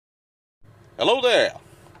Hello there.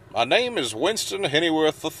 My name is Winston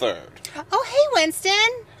Hennyworth III. Oh, hey,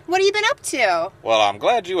 Winston. What have you been up to? Well, I'm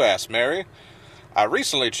glad you asked, Mary. I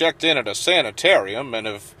recently checked in at a sanitarium and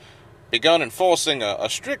have begun enforcing a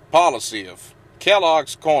strict policy of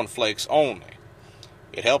Kellogg's cornflakes only.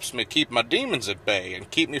 It helps me keep my demons at bay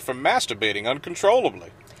and keep me from masturbating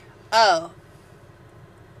uncontrollably. Oh.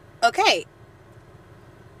 Okay.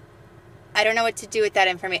 I don't know what to do with that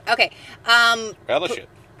information. Okay.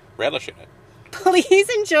 Relish in it. Please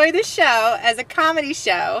enjoy the show as a comedy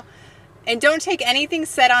show, and don't take anything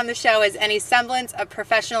said on the show as any semblance of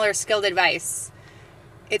professional or skilled advice.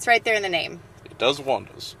 It's right there in the name. It does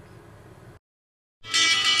wonders.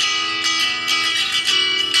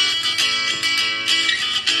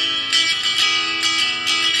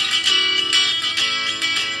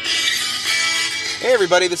 Hey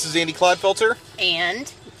everybody, this is Andy Clodfelter.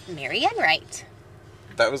 And Mary Enright.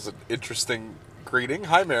 That was an interesting greeting.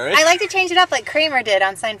 Hi, Mary. I like to change it up like Kramer did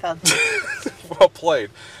on Seinfeld. Well played.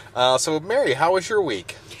 So, Mary, how was your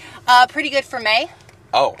week? Pretty good for May.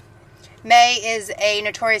 Oh, May is a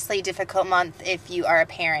notoriously difficult month if you are a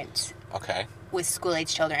parent okay. with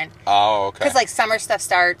school-age children. Oh, okay. Because, summer stuff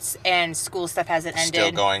starts and school stuff hasn't ended.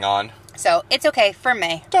 Still going on. So, it's okay for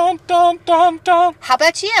May. Dun, dun, dun, dun. How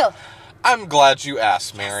about you? I'm glad you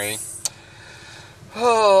asked, Mary.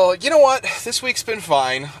 Oh, you know what? This week's been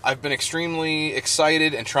fine. I've been extremely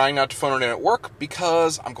excited and trying not to phone it in at work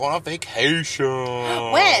because I'm going on vacation.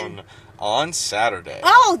 When? On Saturday.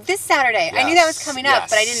 Oh, this Saturday. Yes, I knew that was coming up,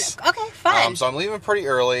 but I yes. didn't. Okay, fine. So I'm leaving pretty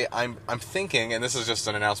early. I'm thinking, and this is just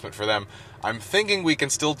an announcement for them, I'm thinking we can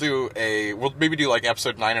still we'll maybe do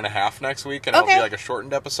episode 9.5 next week, and Okay. it'll be a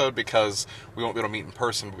shortened episode because we won't be able to meet in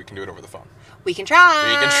person, but we can do it over the phone. We can try.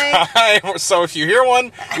 We can try. So if you hear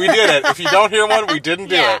one, we did it. If you don't hear one, we didn't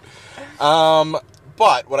do Yeah. it.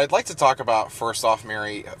 But what I'd like to talk about first off,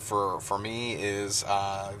 Mary, for me is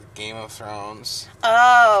Game of Thrones.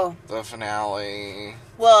 Oh. The finale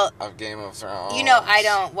Well, of Game of Thrones. you know I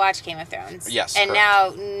don't watch Game of Thrones. Yes, And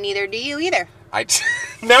correct. now neither do you either.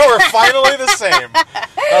 Now we're finally the same.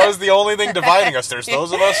 That was the only thing dividing us. There's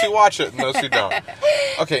those of us who watch it and those who don't.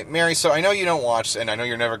 Okay, Mary, so I know you don't watch, and I know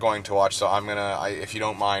you're never going to watch, so if you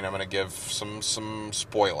don't mind, I'm gonna give some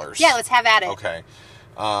spoilers. Yeah, let's have at it. Okay.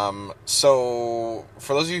 So,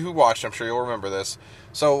 for those of you who watched, I'm sure you'll remember this.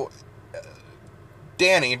 So,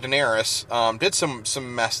 Daenerys, did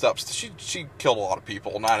some messed up stuff. She killed a lot of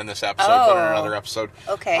people, not in this episode, but in another episode.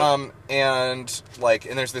 Okay. And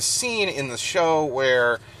there's this scene in the show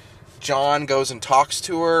where Jon goes and talks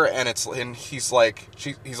to her, and he's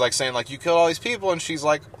saying, you killed all these people, and she's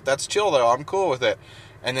like, that's chill though, I'm cool with it.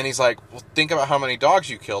 And then he's like, well, think about how many dogs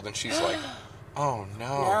you killed, and she's like, oh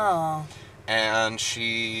no. No. And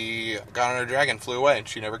she got on her dragon, flew away, and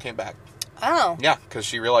she never came back. Oh. Yeah, because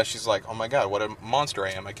she realized, she's like, oh my god, what a monster I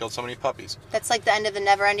am. I killed so many puppies. That's like the end of the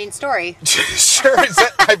never-ending story. Sure.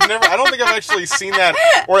 I don't think I've actually seen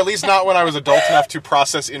that, or at least not when I was adult enough to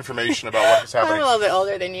process information about what was happening. I'm a little bit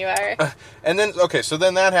older than you are. And then, so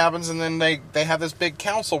then that happens, and then they have this big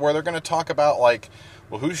council where they're going to talk about,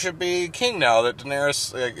 well, who should be king now that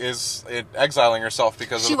Daenerys is exiling herself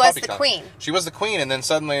because of the puppy count? Queen. She was the queen, and then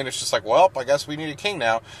suddenly it's just well, I guess we need a king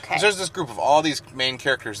now. Okay. There's this group of all these main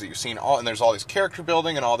characters that you've seen, and there's all this character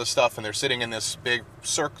building and all this stuff, and they're sitting in this big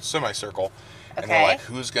semicircle, and they're like,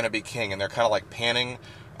 who's going to be king? And they're kind of panning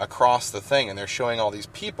across the thing, and they're showing all these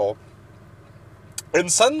people.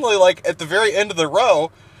 And suddenly, at the very end of the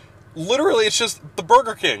row, literally it's just the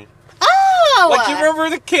Burger King. Oh! You remember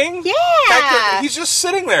the king? Yeah! He's just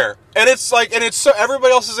sitting there. And it's so,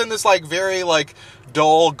 everybody else is in this, very,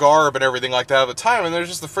 dull garb and everything like that at the time, and there's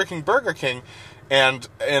just the freaking Burger King, and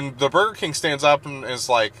the Burger King stands up and is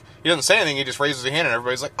he doesn't say anything, he just raises his hand, and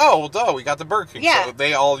everybody's like, oh, well, duh, we got the Burger King. Yeah. So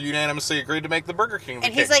they all unanimously agreed to make the Burger King the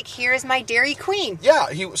And king. he's like, here's my Dairy Queen.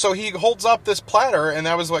 Yeah, he holds up this platter, and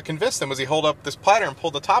that was what convinced him, was he held up this platter and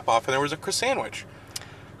pulled the top off, and there was a croissant sandwich.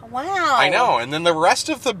 Wow. I know, and then the rest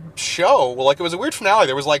of the show, it was a weird finale.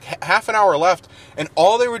 There was half an hour left, and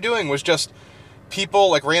all they were doing was just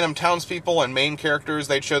people, random townspeople and main characters.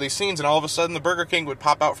 They'd show these scenes, and all of a sudden the Burger King would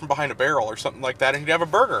pop out from behind a barrel or something like that, and he'd have a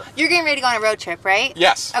burger. You're getting ready to go on a road trip, right?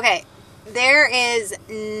 Yes. Okay. There is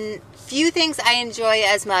few things I enjoy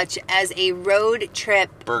as much as a road trip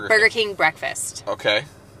Burger King breakfast. Okay.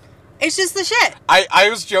 It's just the shit. I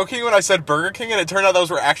was joking when I said Burger King, and it turned out those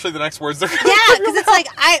were actually the next words they're going to Yeah, because it's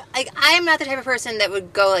I am not the type of person that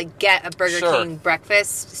would go get a Burger Sure. King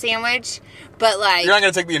breakfast sandwich, but You're not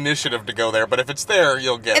going to take the initiative to go there, but if it's there,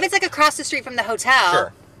 you'll get if it. it's across the street from the hotel.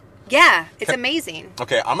 Sure. Yeah, it's amazing.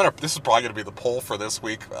 Okay, this is probably going to be the poll for this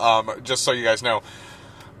week, just so you guys know.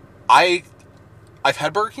 I I've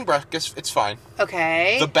had Burger King breakfast. It's fine.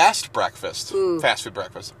 Okay. The best breakfast, fast food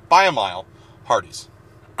breakfast, by a mile, Hardee's.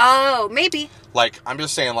 Oh, maybe. Like, I'm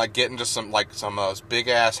just saying, like, getting just some of those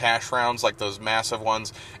big-ass hash browns, like those massive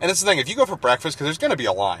ones. And it's the thing, if you go for breakfast, because there's going to be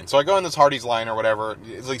a line. So I go in this Hardee's line or whatever,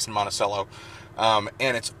 at least in Monticello, and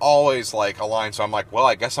it's always, like, a line. So I'm like, well,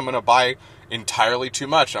 I guess I'm going to buy entirely too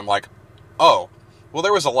much. I'm like, oh, well,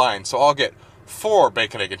 there was a line, so I'll get 4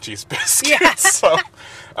 bacon, egg, and cheese biscuits.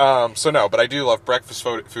 Yeah. So no, but I do love breakfast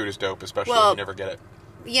food is dope, especially when you never get it.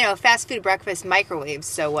 You know, fast food breakfast microwaves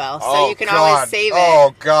so well, so you can always save it.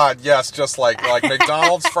 Oh, God, yes, just like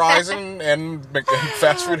McDonald's fries and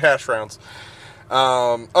fast food hash browns.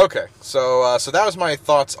 Okay, so that was my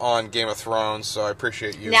thoughts on Game of Thrones, so I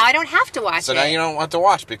appreciate you. Now I don't have to watch it. So now you don't want to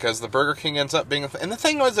watch, because the Burger King ends up being and the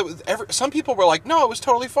thing was, some people were like, no, it was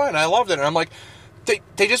totally fine, I loved it, and I'm like,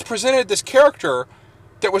 they just presented this character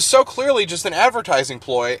that was so clearly just an advertising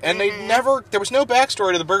ploy, and there was no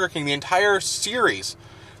backstory to the Burger King the entire series.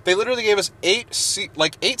 They literally gave us 8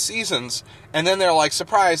 seasons, and then they're like,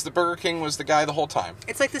 surprise, the Burger King was the guy the whole time.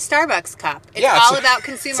 It's like the Starbucks cup. It's all about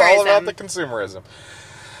consumerism. It's all about the consumerism.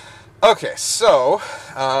 Okay, so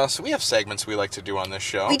we have segments we like to do on this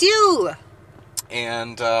show. We do.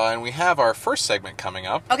 And we have our first segment coming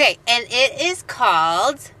up. Okay, and it is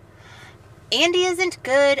called Andy Isn't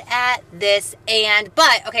Good at This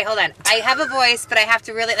but okay, hold on. I have a voice, but I have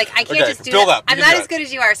to really, I can't just do that. I'm not as good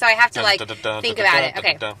as you are, so I have to, think about it.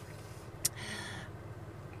 Okay.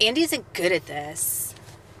 Andy isn't good at this.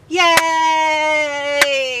 Yay!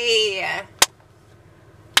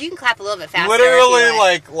 You can clap a little bit faster.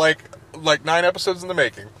 Literally, like 9 episodes in the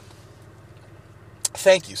making.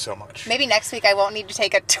 Thank you so much. Maybe next week I won't need to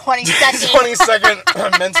take a 20-second...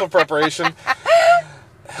 20-second mental preparation.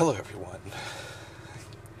 Hello, everyone.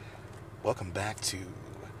 Welcome back to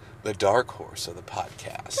the dark horse of the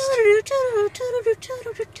podcast.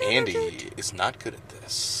 Andy is not good at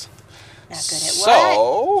this. Not good at what?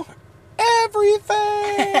 So,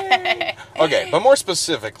 everything! Okay, but more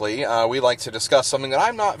specifically, we like to discuss something that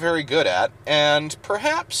I'm not very good at, and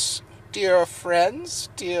perhaps, dear friends,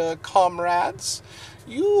 dear comrades,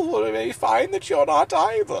 you may find that you're not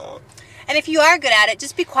either. And if you are good at it,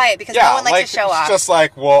 just be quiet, because no one likes to show off. It's just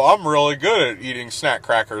like, well, I'm really good at eating snack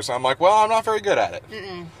crackers. I'm like, well, I'm not very good at it.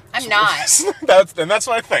 I'm not. That's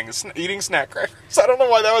my thing, eating snack crackers. I don't know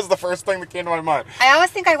why that was the first thing that came to my mind. I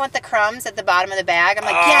always think I want the crumbs at the bottom of the bag. I'm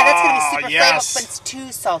like, yeah, that's going to be super flavorful, but it's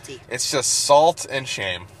too salty. It's just salt and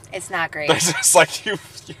shame. It's not great. It's just like, you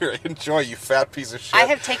enjoy, you fat piece of shit. I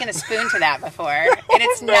have taken a spoon to that before, and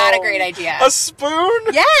it's not a great idea. A spoon?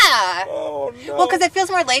 Yeah. Oh, no. Well, because it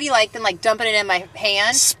feels more ladylike than, dumping it in my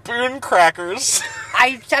hand. Spoon crackers.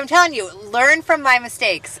 I'm telling you, learn from my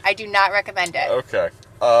mistakes. I do not recommend it. Okay.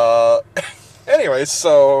 Anyway,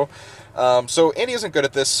 so Andy isn't good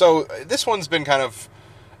at this. So this one's been kind of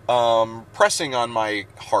pressing on my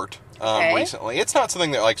heart recently. It's not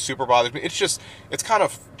something that super bothers me. It's kind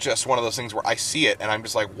of just one of those things where I see it and I'm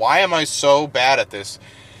just like, why am I so bad at this?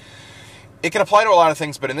 It can apply to a lot of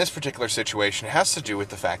things, but in this particular situation, it has to do with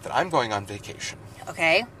the fact that I'm going on vacation.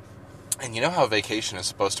 Okay. And you know how vacation is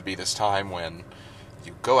supposed to be this time when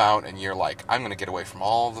you go out and you're like, I'm going to get away from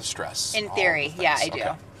all the stress. In theory, yeah, I do.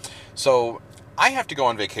 Okay. So I have to go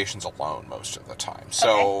on vacations alone most of the time.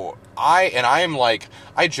 So I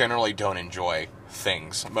generally don't enjoy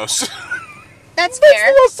things most. That's fair. That's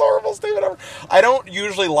the most horrible statement ever. I don't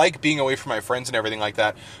usually like being away from my friends and everything like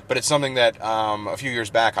that, but it's something that a few years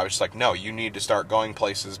back I was just like, no, you need to start going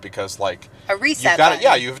places because a reset.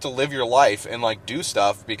 You have to live your life and do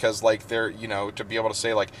stuff because they're to be able to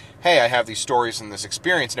say hey, I have these stories and this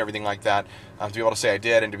experience and everything like that. To be able to say I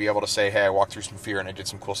did, and to be able to say, hey, I walked through some fear and I did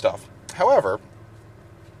some cool stuff. However,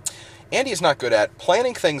 Andy is not good at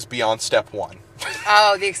planning things beyond step 1.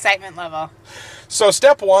 Oh, the excitement level. So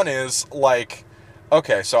step 1 is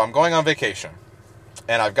okay, so I'm going on vacation,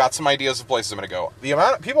 and I've got some ideas of places I'm going to go. The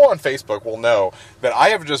amount of people on Facebook will know that I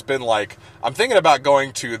have just been I'm thinking about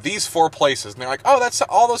going to these 4 places, and they're like, oh,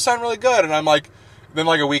 all those sound really good, and I'm then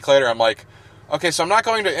a week later, I'm like, okay, so I'm not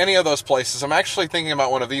going to any of those places. I'm actually thinking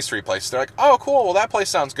about one of these 3 places. They're like, oh, cool, well, that place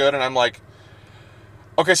sounds good, and I'm like,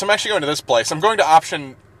 okay, so I'm actually going to this place. I'm going to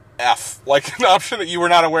option F, an option that you were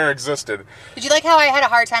not aware existed. Did you like how I had a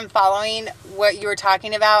hard time following what you were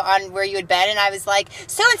talking about on where you had been? And I was like,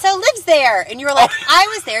 so-and-so lives there. And you were like, I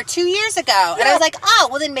was there 2 years ago. Yeah. And I was like, oh,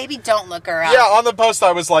 well, then maybe don't look her up. Yeah, on the post,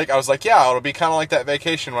 I was like, yeah, it'll be kind of like that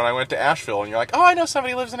vacation when I went to Asheville. And you're like, oh, I know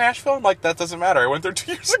somebody lives in Asheville. I'm like, that doesn't matter. I went there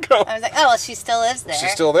 2 years ago. I was like, oh, well, she still lives there.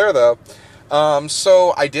 She's still there, though.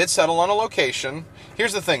 So I did settle on a location.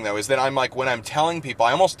 here's the thing, though, is that I'm like, when I'm telling people,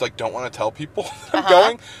 I almost like don't want to tell people that I'm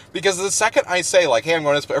going, because the second I say like, hey, I'm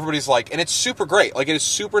going to this, everybody's like, and it's super great, like it is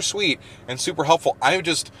super sweet and super helpful. I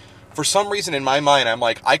just, for some reason in my mind, I'm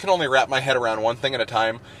like, I can only wrap my head around one thing at a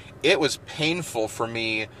time. It was painful for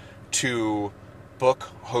me to book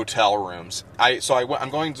hotel rooms. I'm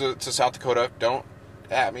going to South Dakota. Don't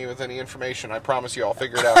at me with any information. I promise you I'll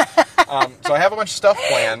figure it out. So I have a bunch of stuff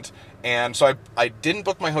planned. And so I didn't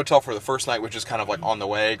book my hotel for the first night, which is kind of like on the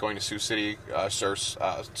way, going to Sioux City,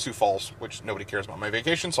 Sioux Falls, which nobody cares about my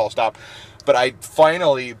vacation, so I'll stop. But I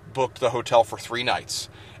finally booked the hotel for 3 nights.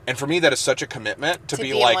 And for me, that is such a commitment to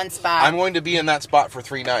be like, in one spot. I'm going to be in that spot for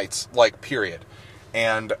 3 nights, like, period.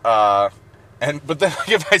 But then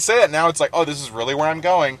if I say it now, it's like, oh, this is really where I'm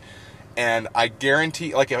going. And I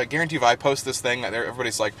guarantee if I post this thing,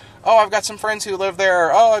 everybody's like, oh, I've got some friends who live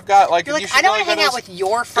there. Oh, I've got, like, you're like, I don't want to hang out with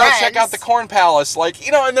your friends. Go check out the Corn Palace. Like,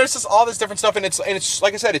 you know, and there's just all this different stuff. And it's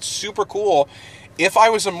like I said, it's super cool. If I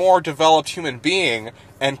was a more developed human being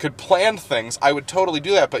and could plan things, I would totally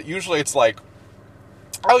do that. But usually it's like,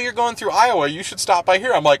 oh, you're going through Iowa, you should stop by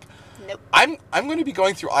here. I'm like, nope. I'm going to be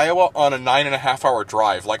going through Iowa on a 9.5-hour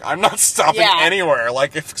drive. Like, I'm not stopping anywhere,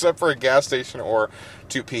 like, except for a gas station or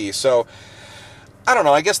to pee. So, I don't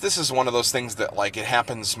know. I guess this is one of those things that, like, it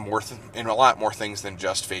happens more in a lot more things than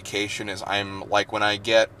just vacation. Is I'm, like, when I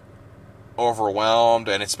get overwhelmed,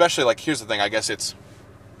 and especially, like, here's the thing. I guess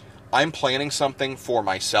I'm planning something for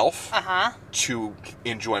myself to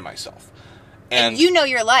enjoy myself. And you know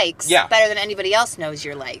your likes better than anybody else knows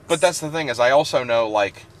your likes. But that's the thing, is I also know,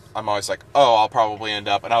 like, I'm always like, oh, I'll probably end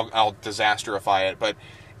up, and I'll disasterify it. But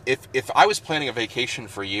if I was planning a vacation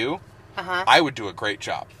for you, I would do a great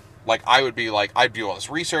job. Like, I'd do all this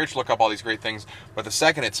research, look up all these great things. But the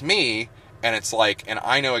second it's me, and it's like, and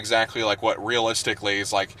I know exactly, like, what realistically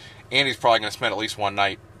is, like, Andy's probably going to spend at least one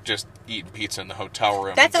night just eating pizza in the hotel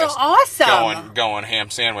room. That's awesome. Going ham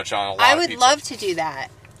sandwich on a lot I of would pizza. love to do that.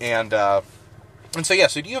 And so, yeah,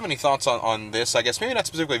 so do you have any thoughts on this? I guess maybe not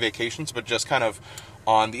specifically vacations, but just kind of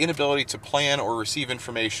on the inability to plan or receive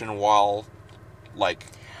information while, like...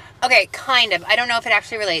 Okay, kind of. I don't know if it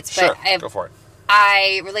actually relates, but sure, go for it.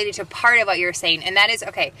 I related to part of what you were saying, and that is,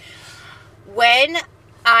 okay, when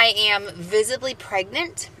I am visibly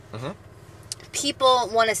pregnant, people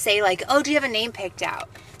want to say, like, oh, do you have a name picked out?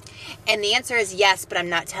 And the answer is yes, but I'm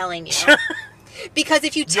not telling you. Because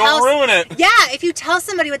if you you'll ruin it. Yeah, if you tell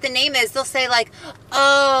somebody what the name is, they'll say like,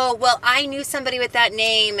 oh, well, I knew somebody with that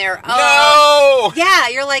name, or oh. No! Yeah,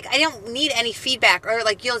 you're like, I don't need any feedback. Or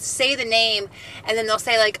like, you'll say the name, and then they'll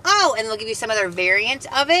say like, oh, and they'll give you some other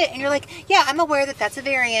variant of it, and you're like, yeah, I'm aware that that's a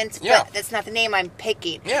variant, but that's not the name I'm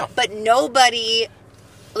picking. Yeah. But nobody,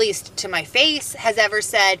 at least to my face, has ever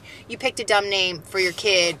said, you picked a dumb name for your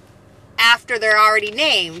kid after they're already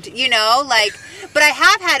named, you know, like, but I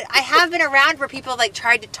have been around where people like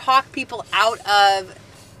tried to talk people out of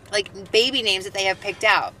like baby names that they have picked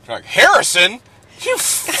out. Like, Harrison? You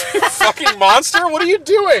fucking monster, what are you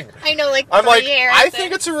doing? I know, like, I'm like, Harrison. I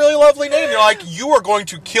think it's a really lovely name. You're like, you are going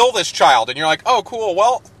to kill this child, and you're like, oh, cool,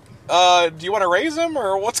 well, do you want to raise him,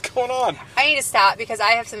 or what's going on? I need to stop, because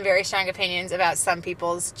I have some very strong opinions about some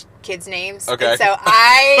people's kids' names. Okay. And so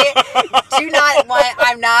I do not want,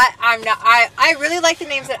 I really like the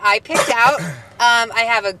names that I picked out. I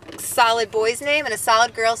have a solid boy's name and a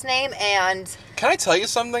solid girl's name, and... Can I tell you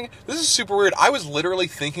something? This is super weird. I was literally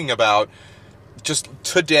thinking about, just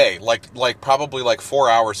today, like probably like 4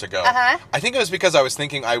 hours ago. I think it was because I was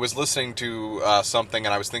listening to something,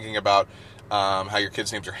 and I was thinking about how your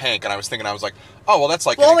kids' names are Hank, and I was like, oh, well, that's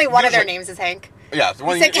like... Well, only one of their names is Hank. Yeah,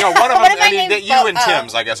 one of them, you and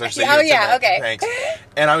Tim's, I guess I should say. Oh, yeah, okay. Hanks.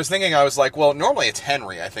 And I was like, well, normally it's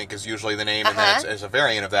Henry, I think, is usually the name, and then it's a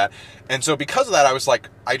variant of that. And so because of that, I was like,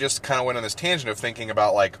 I just kind of went on this tangent of thinking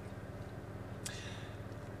about, like,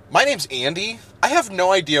 my name's Andy. I have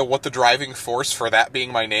no idea what the driving force for that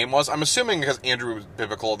being my name was. I'm assuming because Andrew was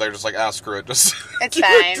biblical, they're just like, screw it. Just, it's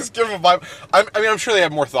fine. Just give him a vibe. I'm sure they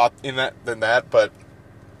have more thought in that than that, but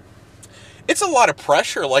it's a lot of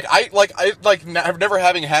pressure. I've never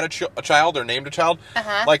having had a child or named a child.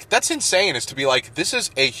 Like, that's insane, is to be like, this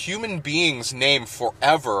is a human being's name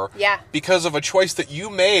forever. Yeah. Because of a choice that you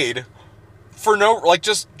made for no, like,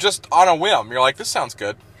 just on a whim. You're like, this sounds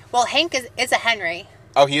good. Well, Hank is a Henry.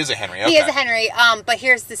 Oh, he is a Henry. Okay. He is a Henry. But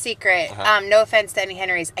here's the secret. No offense to any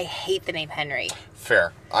Henrys. I hate the name Henry.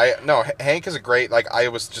 Fair. Hank is a great, like,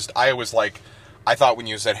 I thought when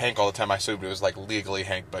you said Hank all the time, I assumed it was like legally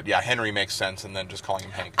Hank, but yeah, Henry makes sense, and then just calling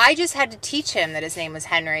him Hank. I just had to teach him that his name was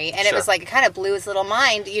Henry, and it was like, it kind of blew his little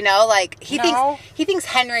mind, you know, like, he thinks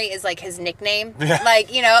Henry is like his nickname. Yeah.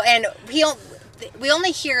 Like, you know, and we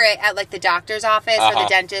only hear it at, like, the doctor's office or the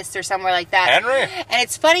dentist or somewhere like that. Henry? And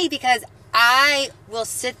it's funny because I will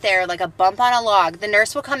sit there like a bump on a log. The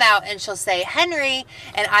nurse will come out and she'll say, Henry,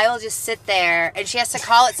 and I will just sit there, and she has to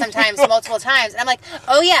call it sometimes multiple times. And I'm like,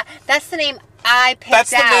 oh, yeah, that's the name I picked out.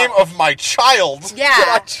 That's the name of my child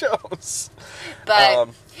that I chose. But...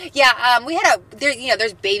 we had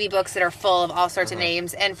there's baby books that are full of all sorts of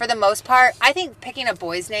names, and for the most part, I think picking a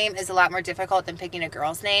boy's name is a lot more difficult than picking a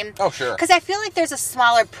girl's name. Oh, sure. Because I feel like there's a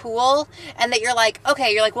smaller pool, and that you're like,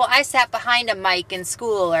 well, I sat behind a Mike in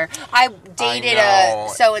school, or I dated a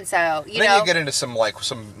so-and-so, you know? Then you get into some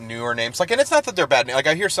newer names, and it's not that they're bad names. Like,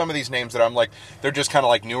 I hear some of these names that I'm like, they're just kind of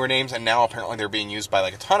like newer names, and now apparently they're being used by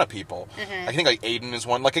like a ton of people. I think like Aiden is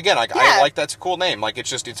one. Like, again, I like that's a cool name. Like,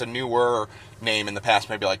 it's a newer name in the past,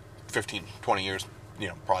 maybe like 15, 20 years,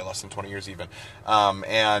 probably less than 20 years even.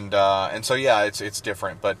 And so, yeah, it's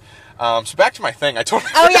different. But, so back to my thing. I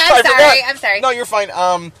totally I'm sorry. No, you're fine.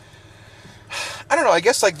 I don't know. I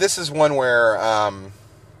guess, like, this is one where, I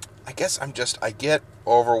guess I get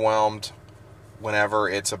overwhelmed whenever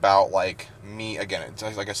it's about, like, me. Again, it's,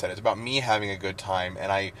 like I said, it's about me having a good time.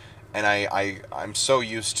 And I'm so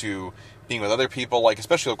used to being with other people, like,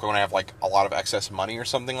 especially when I have, like, a lot of excess money or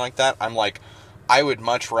something like that. I'm like, I would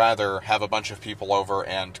much rather have a bunch of people over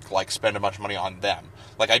and, like, spend a bunch of money on them.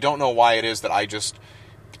 Like, I don't know why it is that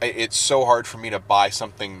it's so hard for me to buy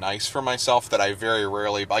something nice for myself that I very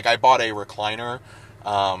rarely, like, I bought a recliner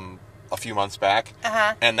a few months back,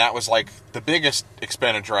 and that was, like, the biggest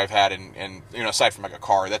expenditure I've had in aside from, like, a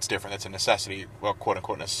car. That's different. That's a necessity, well,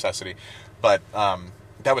 quote-unquote necessity. But,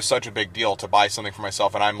 that was such a big deal to buy something for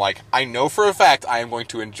myself, and I'm like, I know for a fact I am going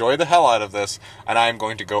to enjoy the hell out of this, and I am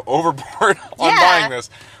going to go overboard on buying this.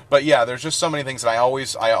 But yeah, there's just so many things that I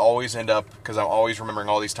always end up, because I'm always remembering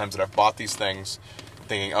all these times that I've bought these things,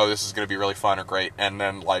 thinking, oh, this is going to be really fun or great, and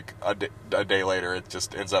then like a day later, it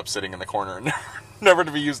just ends up sitting in the corner and never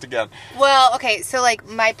to be used again. Well, okay, so like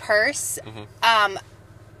my purse, I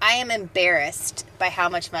am embarrassed by how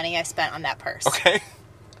much money I spent on that purse. Okay.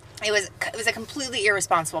 It was a completely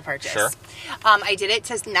irresponsible purchase. Sure. I did it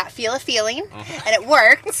to not feel a feeling, and it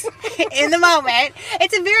worked in the moment.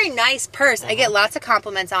 It's a very nice purse. I get lots of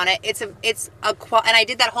compliments on it. And I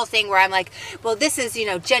did that whole thing where I'm like, well, this is,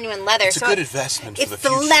 genuine leather. It's a good investment for the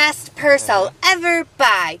future. It's the last purse I'll ever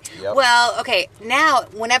buy. Yep. Well, okay, now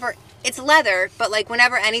whenever it's leather, but like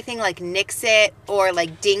whenever anything like nicks it or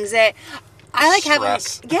like dings it, I like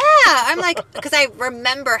Stress. I'm like, because I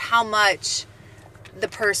remember how much the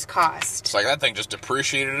purse cost. It's like that thing just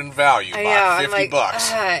depreciated in value by $50.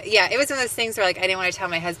 Yeah, it was one of those things where like I didn't want to tell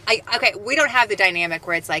my husband. Okay, we don't have the dynamic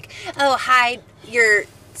where it's like, oh, hide your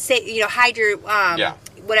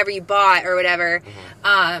whatever you bought or whatever.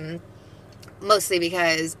 Mostly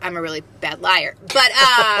because I'm a really bad liar. But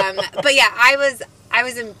but yeah, I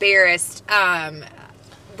was embarrassed.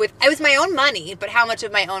 It was my own money, but how much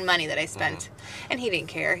of my own money that I spent. And he didn't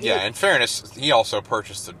care. In fairness, he also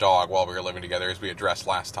purchased a dog while we were living together, as we addressed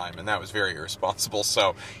last time, and that was very irresponsible,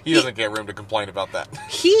 so he doesn't get room to complain about that.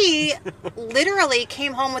 He literally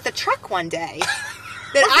came home with a truck one day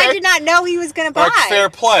that I did not know he was going to buy. That's fair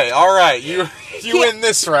play. All right, you win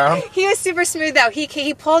this round. He was super smooth, though.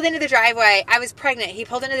 He pulled into the driveway. I was pregnant. He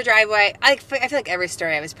pulled into the driveway. I feel like every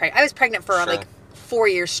story I was pregnant. I was pregnant for like 4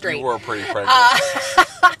 years straight. You were pretty pregnant.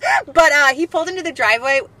 But he pulled into the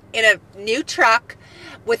driveway in a new truck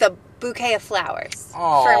with a bouquet of flowers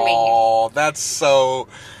for me. Oh, that's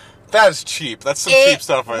cheap. That's some cheap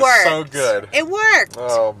stuff, but it's so good. It worked.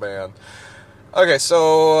 Oh, man. Okay,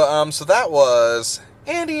 so that was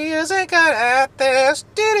Andy isn't good at this.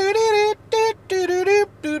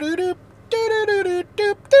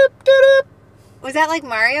 Was that like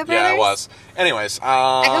Mario Brothers? Yeah, it was. Anyways,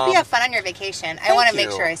 I hope you have fun on your vacation. I want to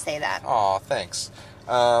make sure I say that. Oh, thanks.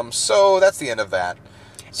 So that's the end of that.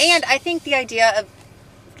 And I think the idea of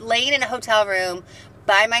laying in a hotel room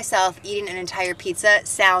by myself eating an entire pizza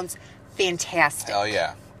sounds fantastic. Hell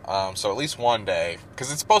yeah. So at least one day, because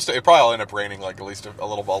it probably will end up raining like at least a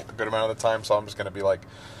good amount of the time, so I'm just going to be like,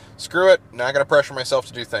 screw it, not going to pressure myself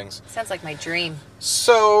to do things. Sounds like my dream.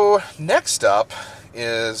 So next up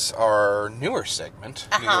is our newer segment.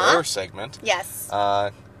 Yes.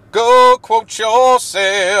 Go quote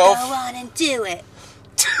yourself. Go on and do it.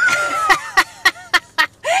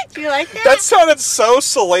 Do you like that? That sounded so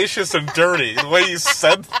salacious and dirty, the way you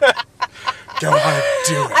said that. Go on and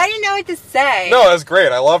do it. I didn't know what to say. No, that's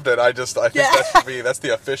great. I loved it. I think that's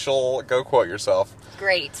the official go quote yourself.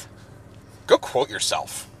 Great. Go quote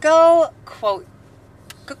yourself. Go quote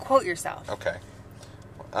yourself. Okay.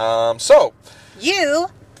 So. You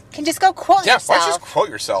can just go quote yourself. Yeah, why don't you just quote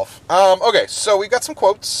yourself? Okay, so we got some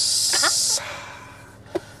quotes.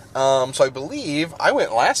 So I believe I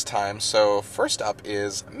went last time. So first up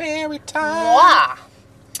is Maritime.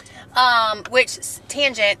 Moi. Which,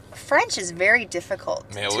 tangent, French is very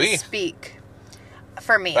difficult to speak.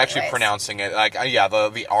 For me, actually pronouncing it, like,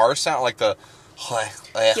 the R sound, like the...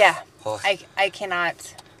 Yeah, I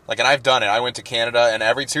cannot... Like, and I've done it. I went to Canada, and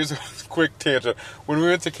here's a quick tangent. When we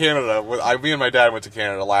went to Canada, me and my dad went to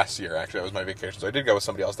Canada last year, actually. That was my vacation, so I did go with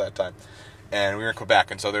somebody else that time. And we were in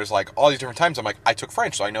Quebec, and so there's, like, all these different times. I'm like, I took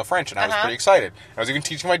French, so I know French, and I was pretty excited. I was even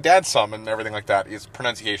teaching my dad some and everything like that. His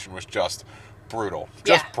pronunciation was just brutal.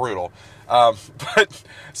 Brutal. But,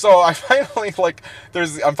 so I finally, like,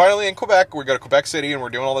 I'm finally in Quebec. We go to Quebec City, and we're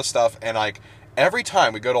doing all this stuff, and, like, every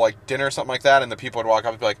time we go to, like, dinner or something like that, and the people would walk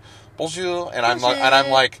up and be like, bonjour, and I'm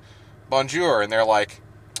like, bonjour, and they're like,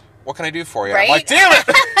 what can I do for you? Right? I'm like, damn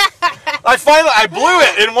it! I blew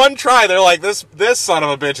it in one try. They're like, this son of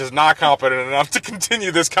a bitch is not competent enough to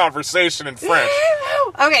continue this conversation in French.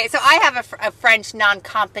 Okay, so I have a French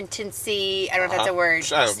non-competency, I don't know if that's a word,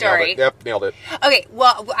 story. Nailed it. Okay,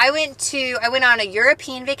 well, I went on a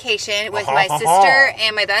European vacation with my sister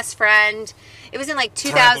and my best friend. It was in like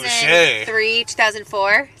 2003,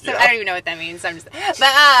 2004. So I don't even know what that means. I'm just,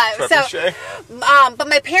 but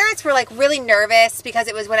my parents were like really nervous because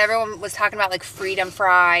it was when everyone was talking about like freedom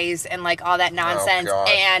fries and like all that nonsense. Oh,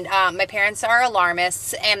 and my parents are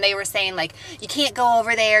alarmists, and they were saying like, you can't go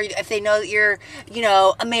over there if they know that you're,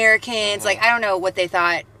 Americans. Like, I don't know what they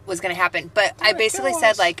thought was going to happen, but I basically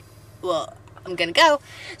said like, well, I'm going to go.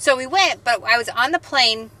 So we went, but I was on the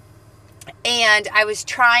plane. And I was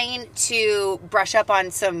trying to brush up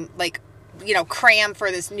on some, like, cram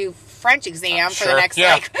for this new French exam for the next,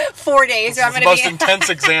 4 days. It's the most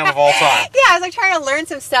intense exam of all time. Yeah, I was, like, trying to learn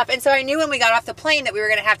some stuff. And so I knew when we got off the plane that we were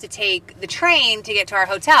going to have to take the train to get to our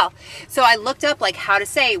hotel. So I looked up, like, how to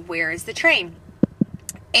say, where is the train?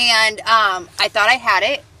 And I thought I had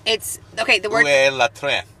it. It's, okay, the word... Où est la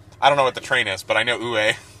train? I don't know what the train is, but I know où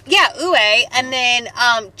est. Yeah, où est. And then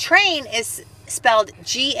train is... spelled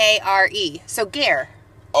G-A-R-E, so gare.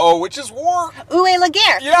 Oh, which is war. Où est la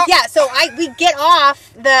gare? Yeah, so we get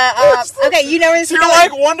off the, okay, you know where this is going.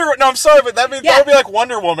 You're like no, I'm sorry, but that would be like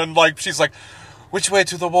Wonder Woman, like, she's like, which way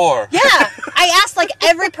to the war? Yeah, I asked, like,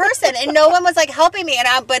 every person, and no one was, like, helping me,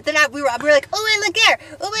 but then we were like, où est la gare?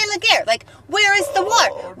 Où est la gare? Like, where is the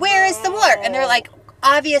war? Where is the war? And they're like,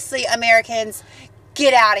 obviously, Americans,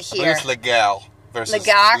 get out of here. It's la gare versus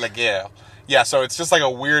la gare. Yeah, so it's just like a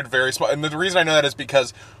weird, very small... And the reason I know that is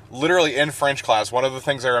because literally in French class, one of the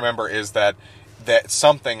things I remember is that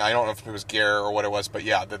something, I don't know if it was guerre or what it was, but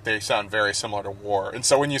yeah, that they sound very similar to war. And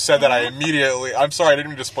so when you said that, I immediately... I'm sorry, I didn't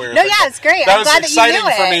mean to spoil your thing. No, yeah, it's great. I'm glad that you knew it. That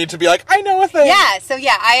was exciting for me to be like, I know a thing. Yeah, so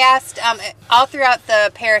yeah, I asked all throughout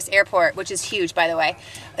the Paris airport, which is huge, by the way.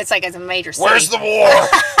 It's like as a major city. Where's the war?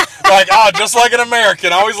 Like, just like an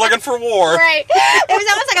American, always looking for war. Right. It was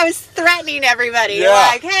almost like I was threatening everybody. Yeah.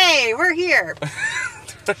 Like, hey, we're here.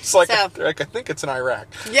 It's like, I think it's in Iraq.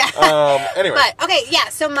 Yeah. Anyway. But, okay, yeah,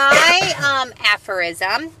 so my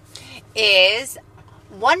aphorism is,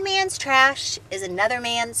 one man's trash is another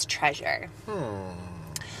man's treasure.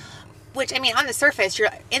 Which, I mean, on the surface,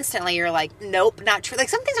 you're like, nope, not true. Like,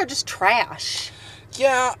 some things are just trash.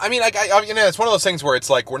 Yeah, I mean, like, it's one of those things where it's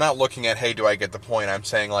like, we're not looking at, hey, do I get the point? I'm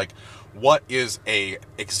saying, like, what is a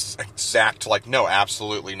exact, like, no,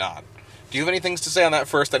 absolutely not. Do you have any things to say on that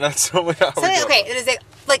first? I know that's totally not how we do it. It is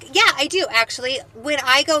yeah, I do, actually. When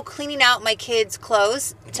I go cleaning out my kids'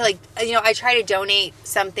 clothes, to, like, I try to donate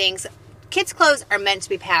some things. Kids' clothes are meant to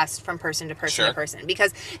be passed from person to person to person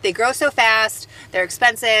because they grow so fast, they're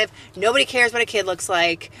expensive, nobody cares what a kid looks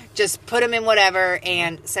like, just put them in whatever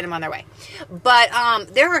and send them on their way. But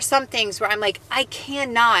there are some things where I'm like, I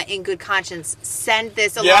cannot, in good conscience, send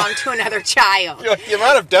this along to another child. The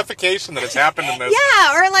amount of defecation that has happened in this.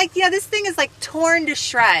 Yeah, or like, this thing is like torn to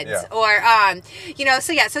shreds. Yeah. Or,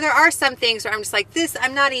 so there are some things where I'm just like, this,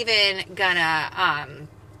 I'm not even gonna...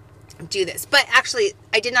 do this. But actually,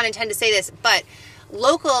 I did not intend to say this, but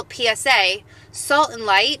local PSA, Salt and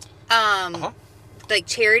Light, like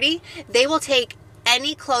charity, they will take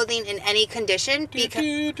any clothing in any condition because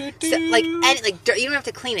you don't have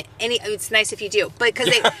to clean it. It's nice if you do, but because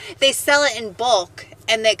they sell it in bulk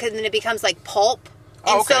and then it becomes like pulp.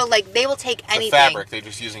 And so, like, they will take anything. The fabric. They're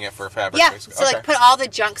just using it for fabric. Yeah. Basically. So, like, put all the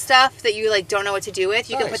junk stuff that you, like, don't know what to do with.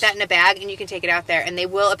 You can put that in a bag, and you can take it out there. And they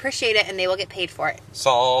will appreciate it, and they will get paid for it.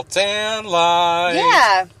 Salt and Light.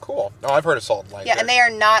 Yeah. Cool. No, I've heard of Salt and Light. Yeah, and they're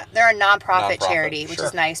a non-profit charity, which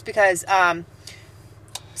is nice, because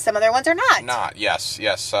some other ones are not. Yes.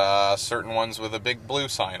 Certain ones with a big blue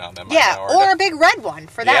sign on them. Yeah, or a big red one,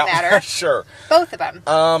 for that matter. Sure. Both of them.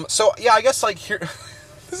 So, yeah, I guess, like, here...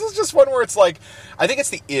 This is just one where it's like, I think it's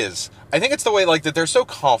the is. I think it's the way, like, that they're so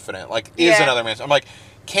confident. Like, is another man's... I'm like,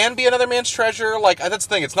 can be another man's treasure? Like, that's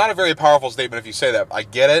the thing. It's not a very powerful statement if you say that. I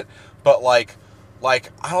get it. But, like,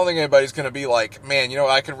 I don't think anybody's going to be like, man, you know,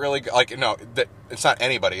 I could really... Like, no, it's not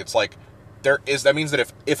anybody. It's like, that means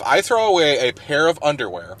that if I throw away a pair of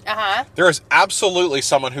underwear, there is absolutely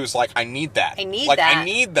someone who's like, I need that. I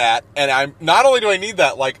need that. And I'm... Not only do I need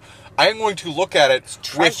that, like... I'm going to look at it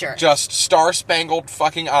with just star-spangled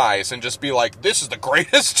fucking eyes and just be like, this is the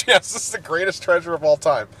greatest, this is the greatest treasure of all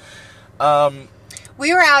time.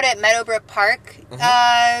 We were out at Meadowbrook Park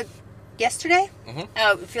yesterday.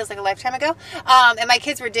 Oh, it feels like a lifetime ago. And my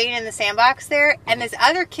kids were digging in the sandbox there. And this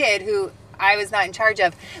other kid who I was not in charge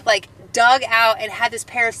of, like, dug out and had this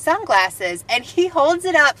pair of sunglasses, and he holds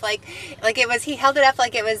it up like it was, he held it up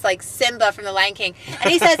like it was like Simba from the Lion King,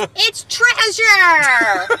 and he says, it's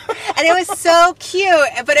treasure! And it was so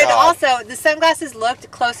cute, but it also, the sunglasses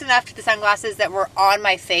looked close enough to the sunglasses that were on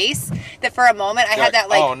my face that for a moment I had that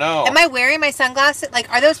like, oh no, am I wearing my sunglasses? Like,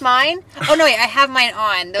 are those mine? Oh no, wait, I have mine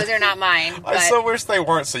on. Those are not mine. I so wish they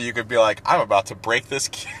weren't, so you could be like, I'm about to break this,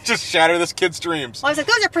 just shatter this kid's dreams. Well, I was like,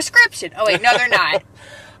 those are prescription. Oh wait, no, they're not.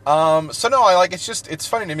 So no, it's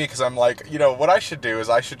funny to me because I'm like, you know, what I should do is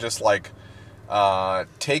I should just like,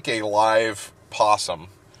 take a live possum,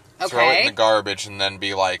 throw it in the garbage, and then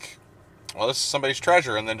be like, well, this is somebody's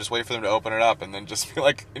treasure, and then just wait for them to open it up, and then just be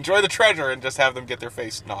like, enjoy the treasure, and just have them get their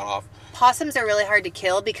face gnawed off. Possums are really hard to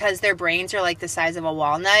kill because their brains are like the size of a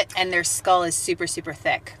walnut, and their skull is super, super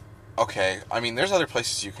thick. Okay, I mean, there's other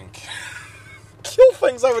places you can kill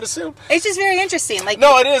things, I would assume. It's just very interesting. Like,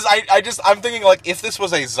 no, it is. I'm thinking, like, if this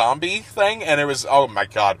was a zombie thing, and it was, oh my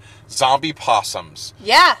god, zombie possums.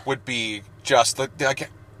 Yeah. Would be just, like,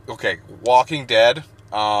 okay, Walking Dead,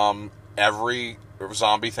 every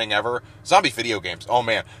zombie thing ever. Zombie video games. Oh,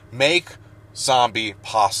 man. Make zombie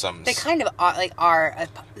possums. They kind of are a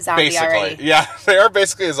zombie basically already. Yeah, they are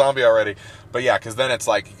basically a zombie already. But yeah, because then it's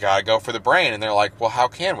like, you gotta go for the brain. And they're like, well, how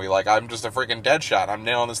can we? Like, I'm just a freaking dead shot. I'm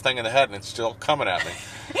nailing this thing in the head and it's still coming at me.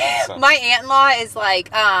 So. My aunt-in-law is like,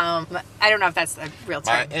 I don't know if that's a real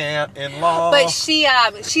term. My aunt-in-law. But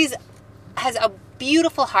she's has a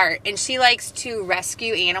beautiful heart, and she likes to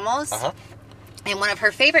rescue animals. And one of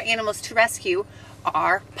her favorite animals to rescue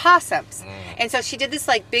are possums. And so she did this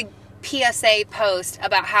like big PSA post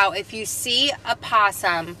about how if you see a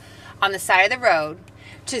possum on the side of the road,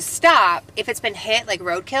 to stop, if it's been hit, like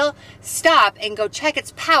roadkill, stop and go check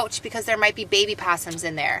its pouch because there might be baby possums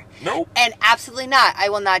in there. Nope. And absolutely not. I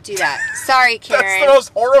will not do that. Sorry, Karen. That's the most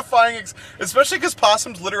horrifying, especially because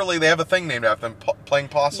possums, literally, they have a thing named after them, playing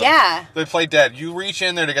possum. Yeah. They play dead. You reach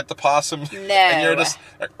in there to get the possum, no. and you're just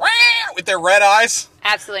like, with their red eyes.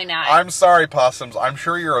 Absolutely not. I'm sorry, possums. I'm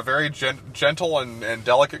sure you're a very gentle and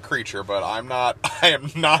delicate creature, but I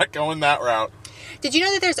am not going that route. Did you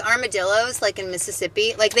know that there's armadillos, like, in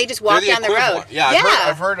Mississippi? Like, they just walk down the road. Yeah,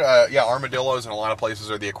 I've heard armadillos in a lot of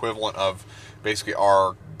places are the equivalent of basically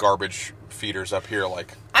our garbage feeders up here.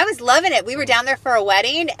 Like, I was loving it. We were down there for a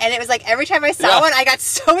wedding, and it was like every time I saw one, I got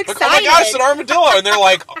so excited. Like, oh my god, it's an armadillo! And they're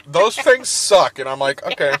like, those things suck. And I'm like,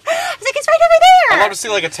 okay. I was like, it's right over there! I love to see,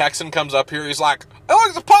 like, a Texan comes up here, he's like, oh,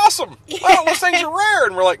 it's a possum! Oh, those things are rare!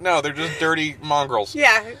 And we're like, no, they're just dirty mongrels.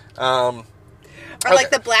 Yeah. Or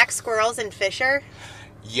like the black squirrels in Fisher.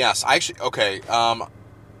 Yes, I actually, okay, I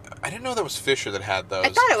didn't know that was Fisher that had those. I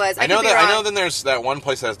thought it was. I know then there's that one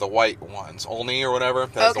place that has the white ones, Olney or whatever,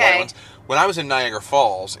 that has the white ones. When I was in Niagara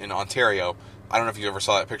Falls in Ontario, I don't know if you ever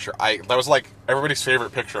saw that picture. That was like everybody's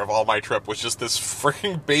favorite picture of all my trip was just this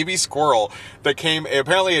freaking baby squirrel that came.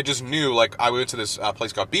 Apparently, I just knew. Like, I went to this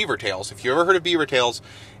place called Beaver Tails. If you ever heard of Beaver Tails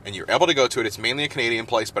and you're able to go to it, it's mainly a Canadian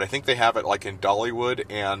place, but I think they have it like in Dollywood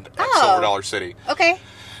and at Silver Dollar City. Okay.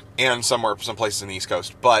 And some places in the East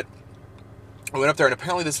Coast. But we went up there, and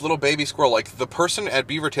apparently this little baby squirrel, like, the person at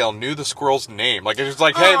Beavertail knew the squirrel's name. Like, it was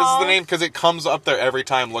like, hey, this is the name, because it comes up there every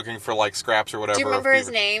time looking for, like, scraps or whatever. Do you remember his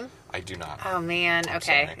name? I do not. Oh, man.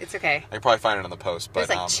 Okay. Sorry. It's okay. I can probably find it on the post. But, it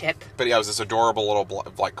was like Chip. But yeah, it was this adorable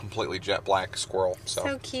little, like, completely jet black squirrel.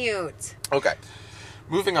 So cute. Okay.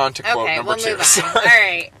 Moving on to quote number 2. Move on. Sorry. All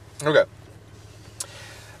right. Okay.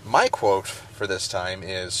 My quote for this time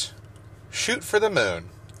is, shoot for the moon.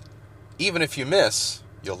 Even if you miss,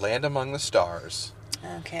 you'll land among the stars.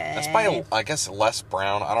 Okay. That's by, I guess, Les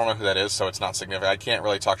Brown. I don't know who that is, so it's not significant. I can't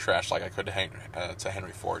really talk trash like I could to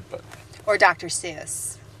Henry Ford, but... Or Dr.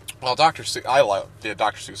 Seuss. Well, Dr. Seuss,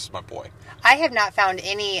 Dr. Seuss is my boy. I have not found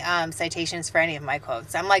any citations for any of my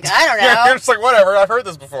quotes. I'm like, I don't know. You're just like, whatever, I've heard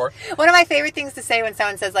this before. One of my favorite things to say when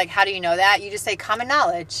someone says, like, how do you know that? You just say common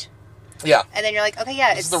knowledge. Yeah. And then you're like, okay,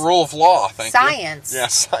 yeah, it's the rule of law. Thank science. You. Yeah,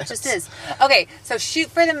 science. It just is. Okay, so shoot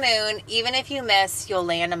for the moon. Even if you miss, you'll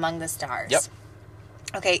land among the stars. Yep.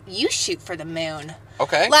 Okay, you shoot for the moon.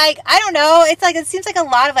 Okay. Like, I don't know. It's like, it seems like a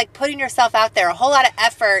lot of like putting yourself out there, a whole lot of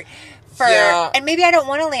effort for, and maybe I don't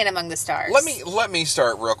want to land among the stars. Let me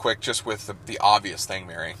start real quick just with the obvious thing,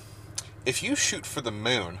 Mary. If you shoot for the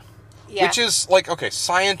moon, which is like, okay,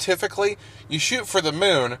 scientifically, you shoot for the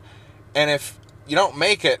moon, and if you don't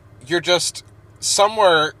make it, you're just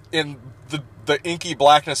somewhere in the inky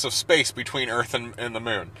blackness of space between Earth and the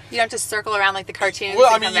moon. You don't just circle around like the cartoons.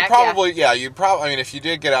 Well, I mean, you'd probably, I mean, if you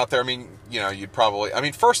did get out there, I mean, you know, you'd probably, I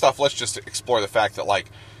mean, first off, let's just explore the fact that,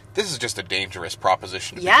 like, this is just a dangerous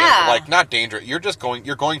proposition to begin with. Like, not dangerous, you're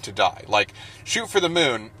going to die. Like, shoot for the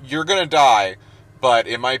moon, you're going to die, but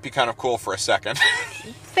it might be kind of cool for a second.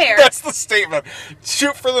 Fair. That's the statement.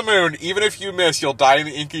 Shoot for the moon, even if you miss, you'll die in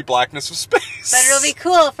the inky blackness of space. But it'll be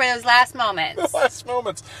cool for those last moments. The last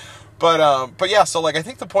moments. But yeah, so, like, I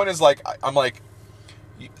think the point is, like, I'm like,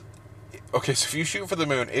 okay, so if you shoot for the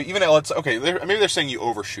moon, even maybe they're saying you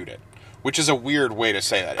overshoot it, which is a weird way to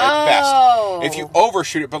say that at best. If you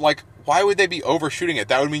overshoot it, but, like, why would they be overshooting it?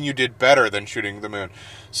 That would mean you did better than shooting the moon.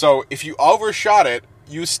 So if you overshot it,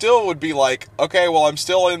 you still would be like, okay, well, I'm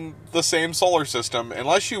still in the same solar system,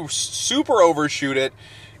 unless you super overshoot it,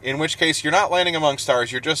 in which case you're not landing among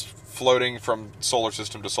stars, you're just floating from solar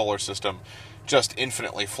system to solar system, just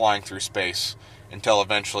infinitely flying through space until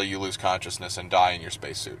eventually you lose consciousness and die in your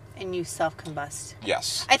spacesuit. And you self-combust.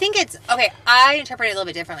 Yes. I think it's, okay, I interpret it a little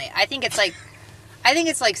bit differently. I think it's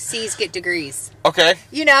like C's get degrees. Okay.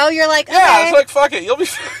 You know, you're like, okay. Yeah, it's like, fuck it, you'll be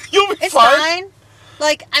it's fine.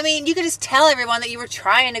 Like, I mean, you could just tell everyone that you were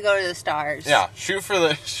trying to go to the stars. Yeah, shoot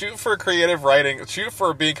for creative writing, shoot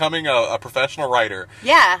for becoming a professional writer.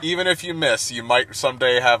 Yeah. Even if you miss, you might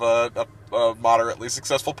someday have a moderately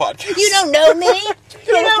successful podcast. You don't know me.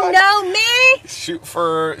 You don't know me. Shoot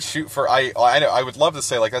for. I know. I would love to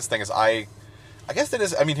say, like, that's the thing is I guess that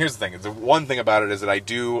is. I mean, here's the thing. The one thing about it is that I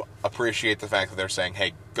do appreciate the fact that they're saying,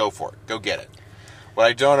 "Hey, go for it, go get it." What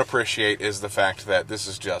I don't appreciate is the fact that this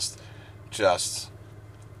is just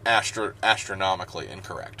astronomically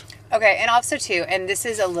incorrect. Okay, and also too, and this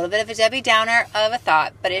is a little bit of a Debbie Downer of a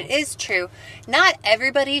thought, but it is true. Not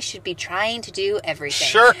everybody should be trying to do everything.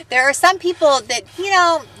 Sure. There are some people that, you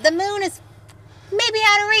know, the moon is maybe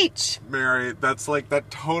out of reach. Mary, that's like, that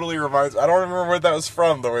totally reminds, I don't remember where that was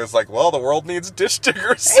from, though. It was like, well, the world needs dish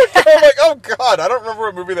diggers. I'm like, oh God, I don't remember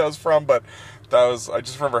what movie that was from, but I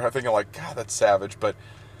just remember thinking like, God, that's savage, but...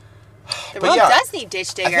 The world does need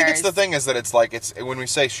ditch diggers. I think it's the thing is that it's like, when we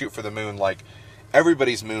say shoot for the moon, like,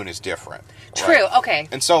 everybody's moon is different. True, right? Okay.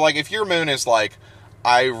 And so, like, if your moon is like,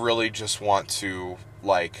 I really just want to,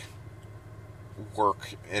 like,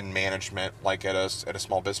 work in management, like, at a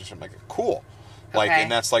small business, I'm like, cool. Like,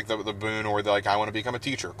 and that's like the moon, or like, I want to become a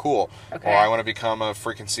teacher, cool. Okay. Or I want to become a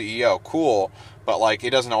freaking CEO, cool. But, like, it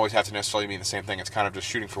doesn't always have to necessarily mean the same thing. It's kind of just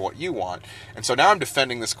shooting for what you want. And so now I'm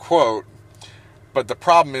defending this quote. But the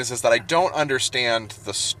problem is that I don't understand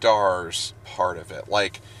the stars part of it.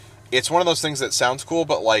 Like, it's one of those things that sounds cool,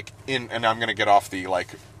 but like, and I'm going to get off the, like,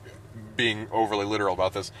 being overly literal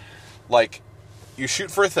about this. Like, you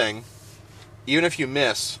shoot for a thing, even if you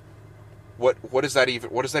miss, what the fuck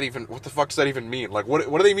does that even mean? Like, what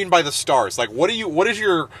do they mean by the stars? Like, what is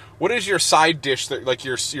your side dish that, like,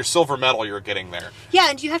 your silver medal you're getting there? Yeah,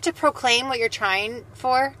 and do you have to proclaim what you're trying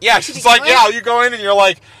for? Yeah, it's like, yeah, you go in and you're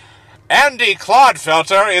like, Andy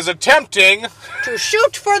Clodfelter is attempting to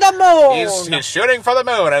shoot for the moon. He's shooting for the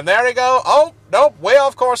moon, and there you go. Oh, nope, way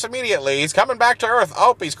off course immediately. He's coming back to Earth.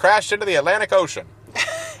 Oh, he's crashed into the Atlantic Ocean.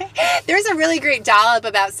 There's a really great dollop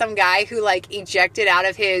about some guy who, like, ejected out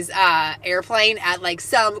of his airplane at, like,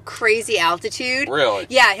 some crazy altitude. Really?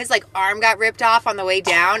 Yeah, his, like, arm got ripped off on the way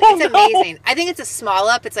down. It's amazing. I think it's a small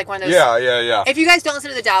up. It's like one of those. Yeah. If you guys don't listen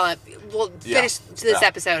to the dollop, we'll finish this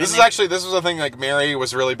episode. This was a thing, like, Mary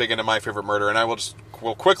was really big into My Favorite Murder, and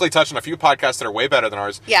we'll quickly touch on a few podcasts that are way better than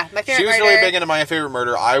ours. Yeah, My Favorite Murder. She was really big into My Favorite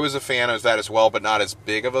Murder. I was a fan of that as well, but not as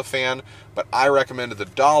big of a fan. But I recommended the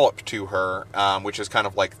dollop to her, which is kind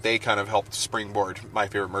of like, they kind of helped springboard My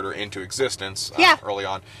Favorite Murder into existence early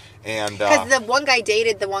on. And because the one guy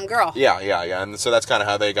dated the one girl. Yeah. And so that's kind of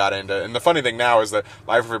how they got into it. And the funny thing now is that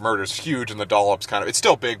My Favorite Murder is huge, and the dollop's kind of, it's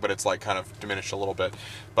still big, but it's like kind of diminished a little bit.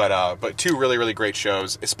 But two really, really great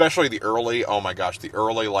shows, especially the early, oh my gosh, the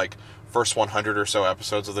early, like, first 100 or so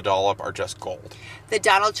episodes of The Dollop are just gold. The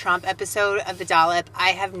Donald Trump episode of The Dollop, I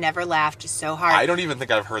have never laughed so hard. I don't even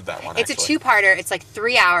think I've heard that one, It's actually a two-parter. It's like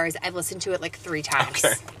 3 hours. I've listened to it like 3 times.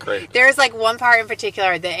 Okay, great. There's like one part in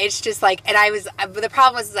particular that it's just like, and the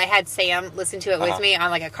problem was I had Sam listen to it with me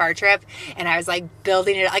on like a car trip, and I was like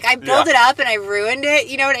building it, like I built it up and I ruined it,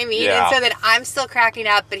 you know what I mean? Yeah. And so then I'm still cracking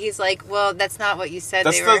up, but he's like, well, that's not what you said.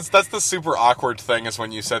 That's the super awkward thing is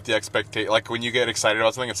when you set the expectation, like when you get excited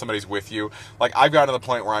about something and somebody's with you. Like I've gotten to the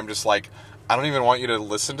point where I'm just like, I don't even want you to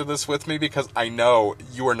listen to this with me because I know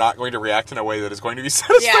you are not going to react in a way that is going to be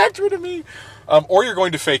satisfactory to me. Or you're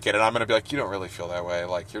going to fake it and I'm going to be like, you don't really feel that way.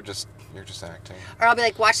 Like you're just acting. Or I'll be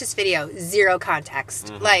like, watch this video, zero context.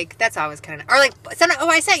 Mm-hmm. Like that's always kind of, or like,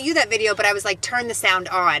 I sent you that video, but I was like, turn the sound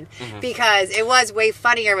on because it was way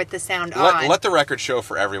funnier with the sound on. Let the record show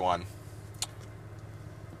for everyone.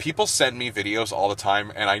 People send me videos all the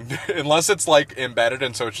time, and unless it's like embedded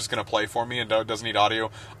and so it's just going to play for me and doesn't need audio,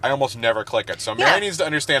 I almost never click it. So Mary needs to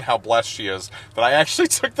understand how blessed she is that I actually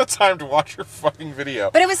took the time to watch her fucking video.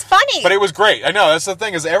 But it was funny. But it was great. I know, that's the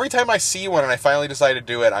thing, is every time I see one and I finally decide to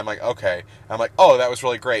do it, I'm like, okay. I'm like, oh, that was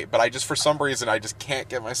really great. But I just, for some reason, I just can't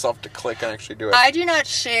get myself to click and actually do it. I do not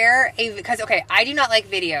share I do not like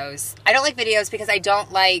videos. I don't like videos because I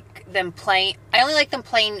don't like them playing. I only like them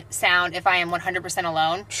playing sound if I am 100%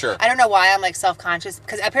 alone. Sure. I don't know why I'm like self-conscious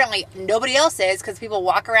because apparently nobody else is because people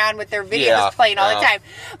walk around with their videos playing all the time.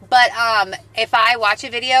 But if I watch a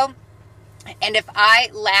video and if I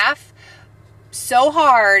laugh so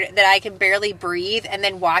hard that I can barely breathe and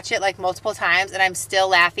then watch it like multiple times and I'm still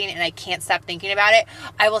laughing and I can't stop thinking about it,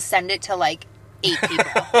 I will send it to like 8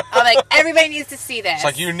 people. I'm like, everybody needs to see this. It's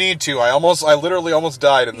like, you need to. I literally almost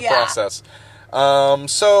died in the process.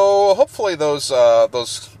 So hopefully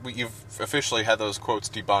you've officially had those quotes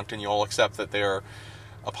debunked and you'll accept that they're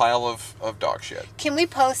a pile of dog shit. Can we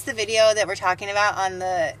post the video that we're talking about on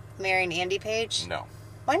the Mary and Andy page? No.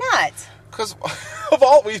 Why not? Because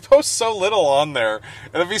we post so little on there.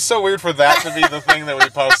 It'd be so weird for that to be the thing that we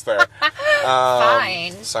post there.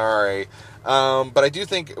 Fine. Sorry. But I do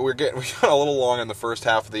think we got a little long in the first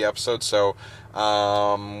half of the episode, so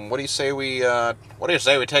what do you say we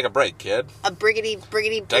take a break, kid? A briggity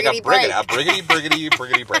break. A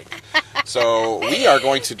briggity break. So we are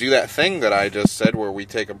going to do that thing that I just said where we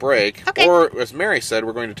take a break. Okay. Or as Mary said,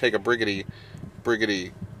 we're going to take a briggity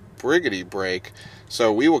break.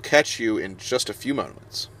 So we will catch you in just a few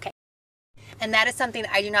moments. Okay. And that is something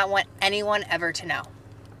I do not want anyone ever to know.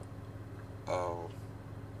 Oh.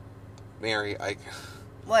 Mary,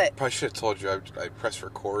 What? Probably should have told you I pressed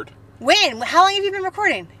record. When? How long have you been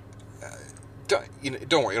recording?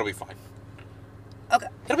 Don't worry, it'll be fine. Okay.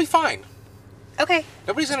 It'll be fine. Okay.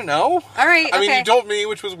 Nobody's gonna know. All right. I mean, you told me,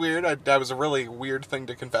 which was weird. That was a really weird thing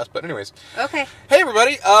to confess. But anyways. Okay. Hey,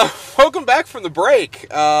 everybody. Welcome back from the break.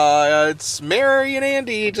 It's Mary and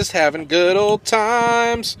Andy just having good old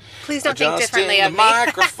times. Please don't think differently of me.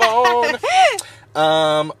 Microphone.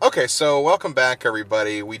 Okay, so welcome back,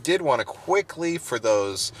 everybody. We did want to quickly, for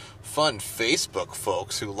those fun Facebook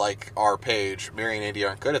folks who like our page, Mary and Andy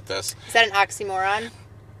aren't good at this. Is that an oxymoron?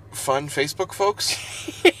 Fun Facebook folks?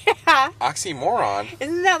 Yeah. Oxymoron?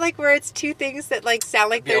 Isn't that like where it's two things that like sound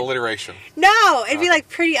like they're... alliteration. No, it'd be like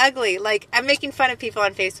pretty ugly. Like, I'm making fun of people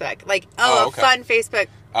on Facebook. Like, okay. Fun Facebook.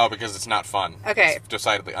 Oh, because it's not fun. Okay. It's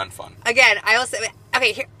decidedly unfun. Again, I also...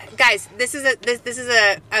 Okay, here, guys, this is a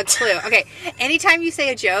clue. Okay, anytime you say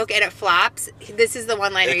a joke and it flops, this is the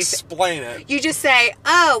one-liner you say. Explain it. You just say,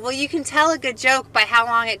 oh, well, you can tell a good joke by how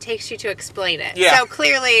long it takes you to explain it. Yeah. So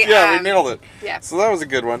clearly... Yeah, we nailed it. Yeah. So that was a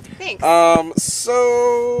good one. Thanks.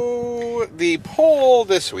 So the poll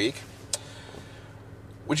this week,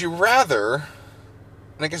 would you rather,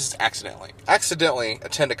 and I guess it's accidentally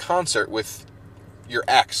attend a concert with your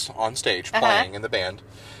ex on stage playing in the band,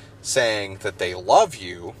 saying that they love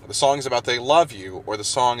you, the song is about they love you, or the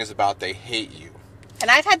song is about they hate you? And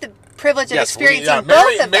I've had the privilege of experiencing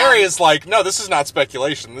both of them. Mary is like, no, this is not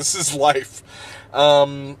speculation. This is life.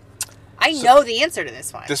 I know the answer to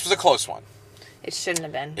this one. This was a close one. It shouldn't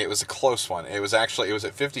have been. It was a close one. It was at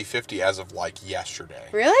 50-50 as of like yesterday.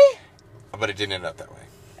 Really? But it didn't end up that way.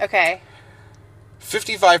 Okay.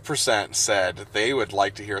 55% said they would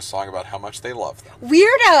like to hear a song about how much they love them.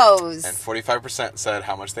 Weirdos! And 45% said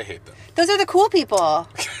how much they hate them. Those are the cool people.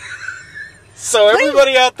 So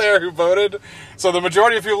everybody out there who voted, so the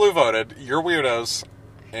majority of people who voted, you're weirdos.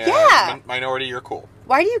 And minority, you're cool.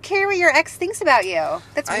 Why do you care what your ex thinks about you?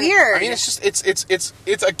 That's weird. I mean, it's just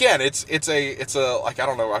it's again it's a like, I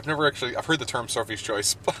don't know. I've heard the term Sophie's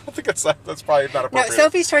choice, but I think that's probably not appropriate. No,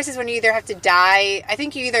 Sophie's choice is when you either have to die. I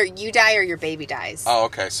think you die or your baby dies. Oh,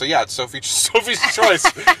 okay. So yeah, it's Sophie's choice.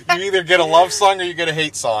 You either get a love song or you get a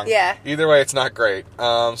hate song. Yeah. Either way, it's not great.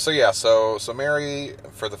 So Mary,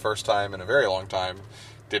 for the first time in a very long time,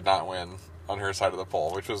 did not win on her side of the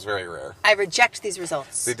poll, which was very rare. I reject these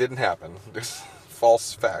results. They didn't happen.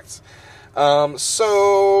 False facts.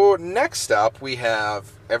 So next up, we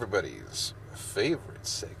have everybody's favorite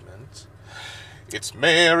segment. It's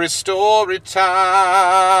Mary's story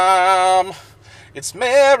time. It's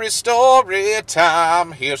Mary's story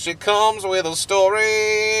time. Here she comes with a story.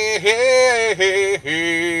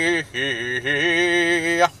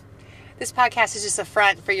 This podcast is just a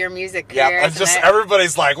front for your music career. Yeah,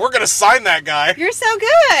 everybody's like, we're going to sign that guy. You're so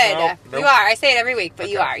good. Nope. You are. I say it every week, but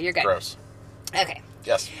okay. You are. You're good. Gross. Okay.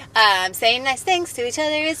 Yes. Saying nice things to each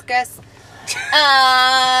other is gross.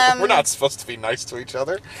 We're not supposed to be nice to each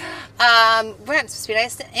other. We're not supposed to be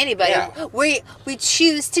nice to anybody. Yeah. We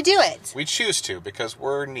choose to do it. We choose to because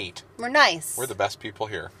we're neat. We're nice. We're the best people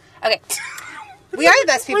here. Okay. We are the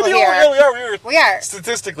best people here. We are.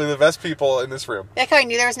 Statistically, the best people in this room. Like how I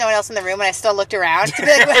knew there was no one else in the room and I still looked around. To be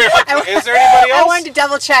like, is there anybody else? I wanted to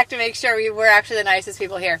double check to make sure we were actually the nicest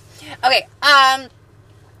people here. Okay.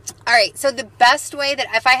 All right. So the best way that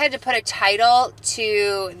if I had to put a title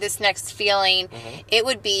to this next feeling, it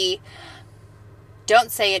would be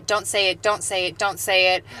don't say it, don't say it, don't say it, don't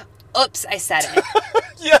say it. Oops, I said it.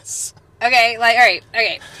 Yes. Okay, all right,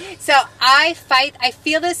 okay. So I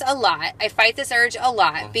feel this a lot. I fight this urge a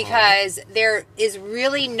lot because there is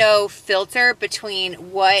really no filter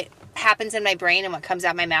between what happens in my brain and what comes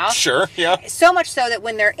out my mouth. Sure, yeah. So much so that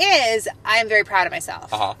when there is, I am very proud of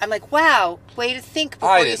myself. I'm like, wow, way to think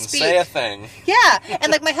before you speak. I didn't say a thing. Yeah,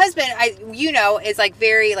 and like my husband, is like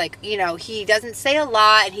very he doesn't say a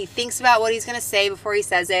lot and he thinks about what he's going to say before he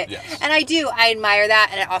says it. Yes. And I admire that,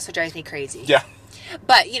 and it also drives me crazy. Yeah.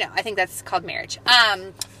 But, I think that's called marriage.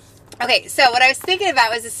 Okay, so what I was thinking about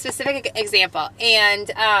was a specific example. And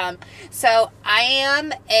so I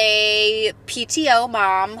am a PTO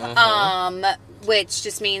mom, which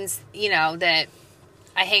just means, that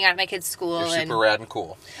I hang out at my kids' school. You're super rad and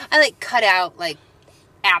cool. I, cut out,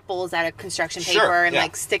 apples out of construction paper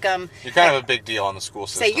and, stick them. You're kind of a big deal on the school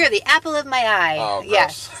system. Say, you're the apple of my eye. Oh, gross. Yeah,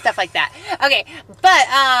 stuff like that. Okay,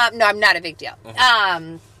 but, no, I'm not a big deal.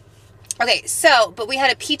 Okay, but we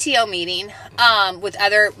had a PTO meeting with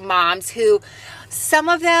other moms who, some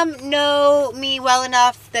of them know me well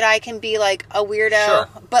enough that I can be a weirdo,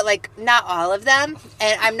 but not all of them.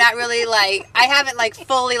 And I'm not really I haven't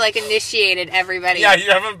fully initiated everybody. Yeah,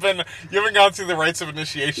 you haven't gone through the rites of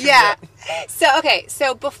initiation yet.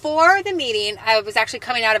 So before the meeting, I was actually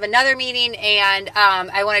coming out of another meeting and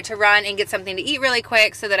I wanted to run and get something to eat really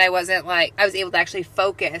quick so that I wasn't I was able to actually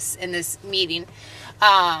focus in this meeting.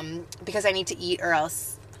 Because I need to eat or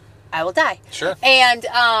else I will die. Sure. And,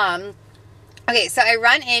 okay, so I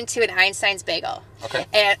run into an Einstein's bagel. Okay.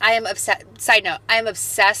 And I am side note, I am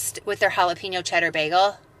obsessed with their jalapeno cheddar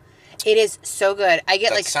bagel. It is so good. I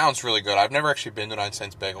get that sounds really good. I've never actually been to an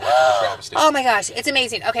Einstein's bagel. The travesty. Oh my gosh, it's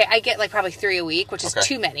amazing. Okay, I get probably 3 a week, which is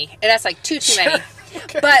too many. And that's too many.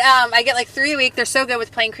 Okay. But I get 3 a week. They're so good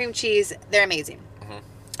with plain cream cheese. They're amazing.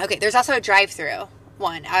 Okay, there's also a drive-through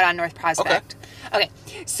one out on North Prospect. Okay,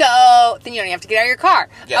 so then you don't even have to get out of your car.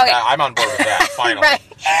 Yeah, okay. I'm on board with that, finally. Right.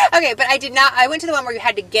 Okay, but I went to the one where you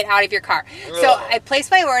had to get out of your car. So I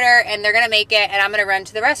placed my order, and they're going to make it, and I'm going to run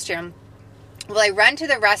to the restroom. Well, I run to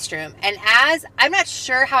the restroom, and I'm not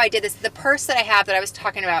sure how I did this. The purse that I have that I was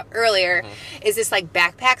talking about earlier is this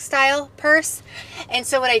backpack style purse. And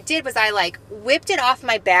so what I did was I whipped it off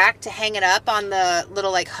my back to hang it up on the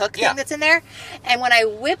little hook thing that's in there. And when I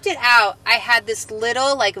whipped it out, I had this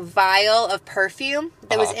little vial of perfume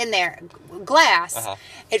that was in there, glass.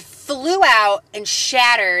 It flew out and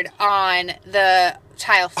shattered on the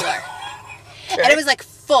tile floor. And it was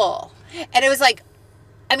full. And it was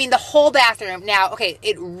the whole bathroom. Now, okay,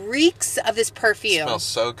 it reeks of this perfume. It smells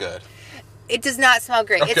so good. It does not smell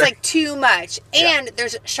great. Okay. It's too much. And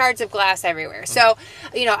there's shards of glass everywhere. So,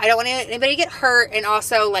 I don't want anybody to get hurt. And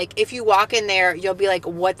also, if you walk in there, you'll be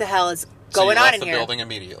what the hell is going on in here? So you left the building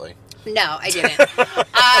immediately? No, I didn't.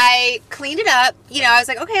 I cleaned it up. I was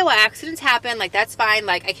okay, well, accidents happen. That's fine.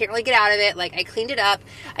 I can't really get out of it. I cleaned it up.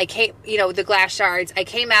 I came, the glass shards. I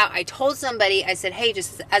came out. I told somebody, I said, hey,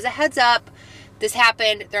 just as a heads up, this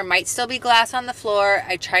happened. There might still be glass on the floor.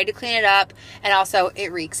 I tried to clean it up. And also,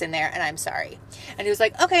 it reeks in there, and I'm sorry. And he was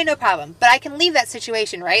like, okay, no problem. But I can leave that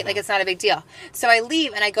situation, right? Like, it's not a big deal. So I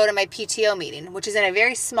leave and I go to my PTO meeting, which is in a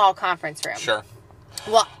very small conference room. Sure.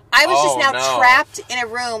 Well, I was just now trapped in a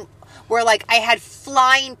room where, like, I had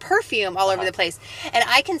flying perfume all over the place. And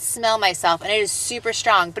I can smell myself, and it is super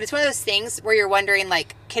strong. But it's one of those things where you're wondering,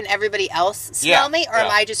 like, can everybody else smell me? Or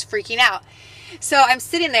am I just freaking out? So I'm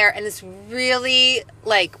sitting there, and this really,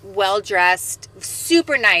 like, well-dressed,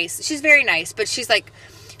 super nice. She's very nice, but she's, like,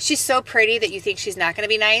 she's so pretty that you think she's not going to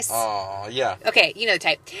be nice. Oh, yeah. Okay, you know the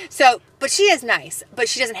type. So, but she is nice, but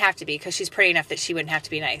she doesn't have to be because she's pretty enough that she wouldn't have to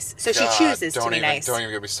be nice. So she chooses to be nice. Don't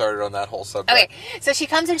even get me started on that whole subject. Okay, so she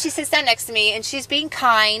comes and she sits down next to me, and she's being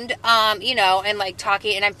kind, you know, and, like,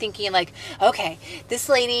 talking, and I'm thinking, like, okay, this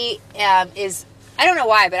lady is, I don't know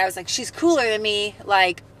why, but I was like, she's cooler than me,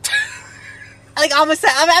 like... Like, almost,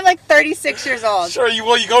 I'm like 36 years old. Sure, you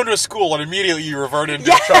go into a school and immediately you revert into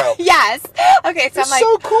a child. Yes. Okay, so I'm like,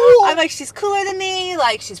 so cool. I'm like, she's cooler than me,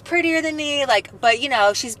 like, she's prettier than me, like, but, you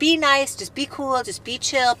know, she's be nice, just be cool, just be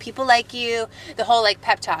chill, people like you, the whole, like,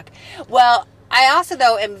 pep talk. Well, I also,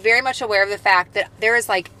 though, am very much aware of the fact that there is,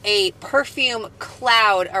 like, a perfume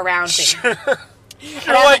cloud around me. Sure.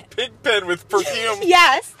 You're like Pigpen with perfume.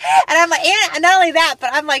 Yes. And I'm like, and not only that,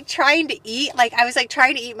 but I'm like trying to eat. Like, I was like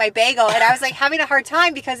trying to eat my bagel, and I was like having a hard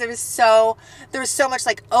time because there was so much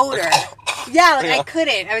like odor. Yeah, like I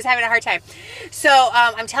couldn't. I was having a hard time. So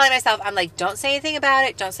I'm telling myself, I'm like, don't say anything about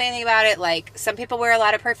it. Don't say anything about it. Like, some people wear a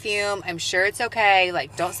lot of perfume. I'm sure it's okay.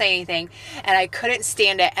 Like, don't say anything. And I couldn't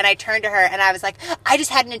stand it. And I turned to her and I was like, I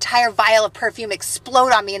just had an entire vial of perfume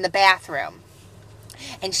explode on me in the bathroom.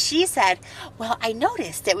 And she said, well, I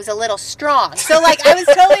noticed it was a little strong. So, like, I was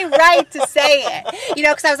totally right to say it. You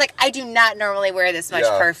know, because I was like, I do not normally wear this much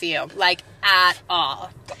perfume. Like, at all.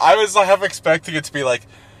 I was half expecting it to be like,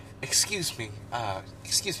 excuse me,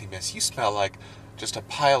 miss, you smell like just a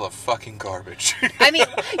pile of fucking garbage. I mean,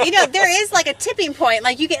 you know, there is like a tipping point.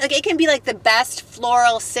 Like, you can, like, it can be like the best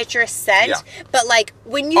floral citrus scent, but like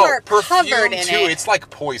when you are covered in it, it's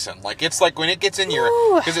like poison. Like, it's like when it gets in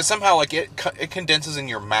your, because it somehow like it condenses in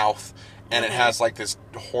your mouth, and it has like this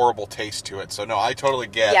horrible taste to it. So no, I totally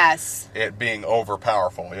get it being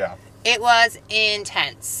overpowerful. Yeah, it was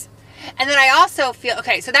intense. And then I also feel,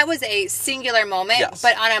 okay, so that was a singular moment,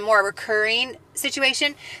 but on a more recurring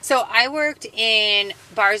situation. So I worked in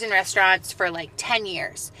bars and restaurants for like 10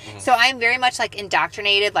 years. Mm-hmm. So I'm very much like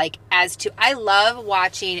indoctrinated, like, as to, I love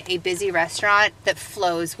watching a busy restaurant that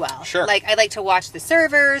flows well. Sure. Like, I like to watch the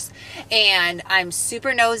servers, and I'm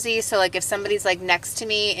super nosy. So like if somebody's like next to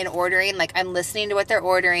me and ordering, like, I'm listening to what they're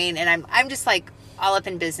ordering, and I'm just like all up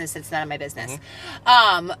in business. It's none of my business.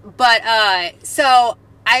 Mm-hmm. So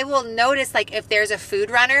I will notice, like, if there's a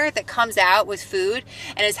food runner that comes out with food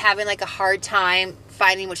and is having, like, a hard time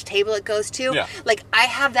finding which table it goes to, like, I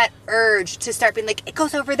have that urge to start being like, it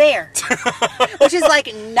goes over there. Which is,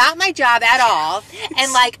 like, not my job at all.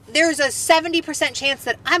 And, like, there's a 70% chance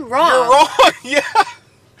that I'm wrong. You're wrong,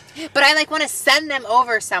 yeah. But I, like, want to send them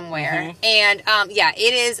over somewhere. Mm-hmm. And,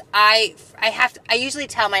 it is, I usually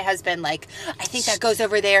tell my husband, like, I think that goes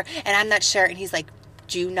over there, and I'm not sure. And he's like,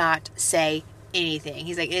 do not say anything.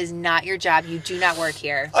 He's like, it is not your job. You do not work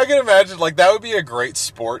here. I can imagine, like, that would be a great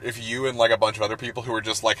sport if you and, like, a bunch of other people who were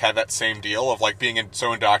just, like, had that same deal of, like, being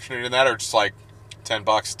so indoctrinated in that are just, like,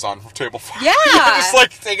 $10, it's on table 5. Yeah. Just,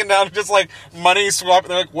 like, taking down, just, like, money swap.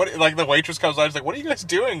 They're like, what? Like, the waitress comes out, she's like, what are you guys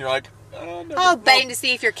doing? You're like, betting to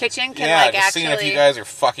see if your kitchen can, like, just actually... seeing if you guys are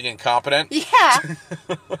fucking incompetent. Yeah.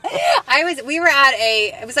 We were at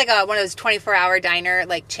it was like one of those 24-hour diner,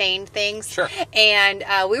 like, chain things. Sure. And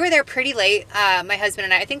we were there pretty late, my husband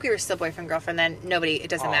and I think we were still boyfriend, girlfriend then. It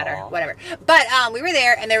doesn't matter, whatever. But we were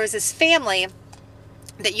there, and there was this family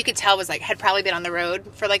that you could tell was, like, had probably been on the road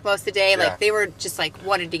for, like, most of the day. Like, they were just, like,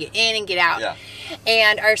 wanted to get in and get out. Yeah.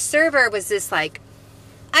 And our server was this, like,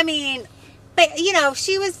 I mean... But, you know,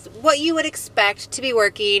 she was what you would expect to be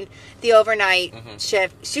working the overnight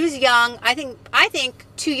shift. She was young. I think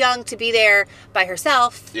too young to be there by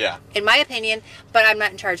herself. Yeah. In my opinion, but I'm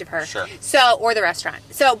not in charge of her. Sure. So, or the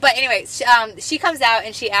restaurant. So, but anyway, she comes out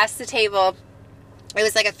and she asks the table. It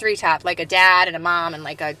was like a 3-top, like a dad and a mom and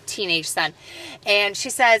like a teenage son. And she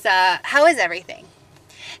says, how is everything?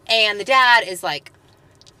 And the dad is like,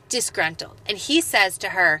 disgruntled, and he says to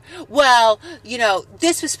her, well, you know,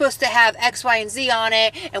 this was supposed to have X, Y, and Z on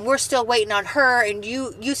it, and we're still waiting on her, and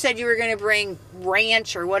you said you were going to bring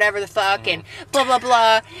ranch or whatever the fuck, and blah blah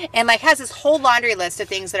blah, and like has this whole laundry list of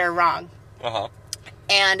things that are wrong.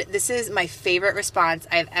 And this is my favorite response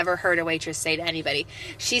I've ever heard a waitress say to anybody.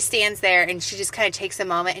 She stands there and she just kind of takes a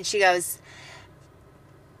moment and she goes,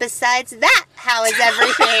 besides that, how is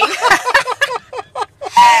everything?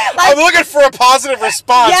 I'm looking for a positive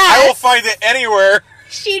response. Yes. I will find it anywhere.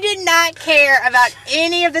 She did not care about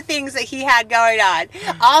any of the things that he had going on.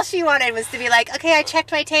 All she wanted was to be like, okay, I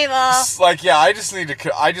checked my table. It's like, yeah, I just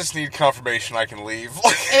need confirmation I can leave.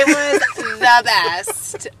 It was the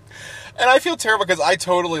best. And I feel terrible because I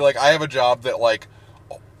totally, like, I have a job that, like,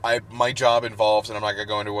 my job involves, and I'm not going to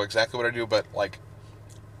go into exactly what I do, but, like,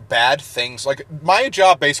 bad things. Like, my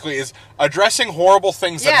job basically is addressing horrible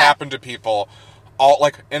things that happen to people.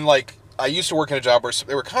 I used to work in a job where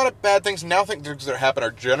they were kind of bad things, and now things that happen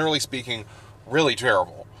are, generally speaking, really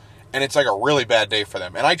terrible. And it's like a really bad day for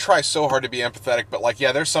them. And I try so hard to be empathetic, but, like,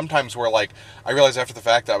 yeah, there's sometimes where, like, I realized after the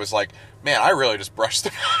fact that I was like, man, I really just brushed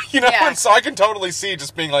them, you know? Yeah. And so I can totally see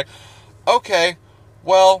just being like, okay,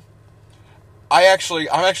 well, I'm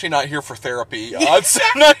actually not here for therapy. I'm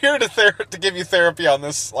not here to give you therapy on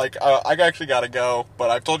this. Like, I actually got to go,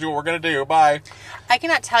 but I've told you what we're going to do. Bye. I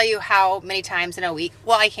cannot tell you how many times in a week,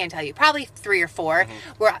 well, I can tell you, probably 3 or 4,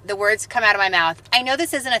 where the words come out of my mouth. I know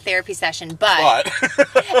this isn't a therapy session, but.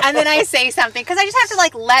 And then I say something, because I just have to,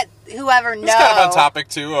 like, let whoever know. It's kind of on topic,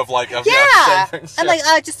 too, of, like, saying things. I'm like,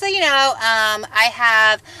 just so you know,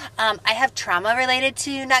 I have trauma related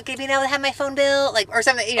to not being able to have my phone bill, like, or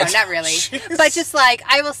something, you know, not really. But just, like,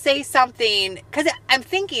 I will say something, because I'm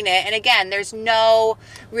thinking it, and again, there's no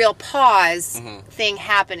real pause thing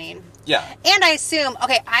happening. Yeah. And I assume,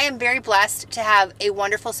 okay, I am very blessed to have a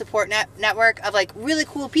wonderful support network of, like, really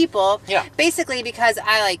cool people. Yeah. Basically because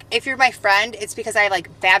if you're my friend, it's because I,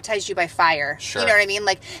 like, baptized you by fire. Sure. You know what I mean?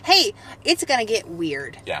 Like, hey, it's going to get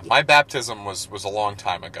weird. Yeah. My baptism was a long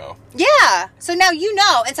time ago. Yeah. So now you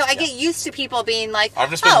know. And so I get used to people being like, I've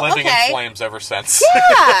just been living in flames ever since.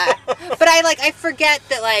 Yeah. But I forget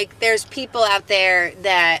that, like, there's people out there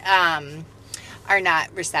that, are not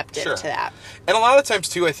receptive to that. And a lot of times,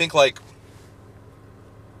 too, I think, like,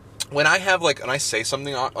 when I have, like, and I say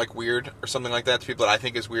something, like, weird or something like that to people that I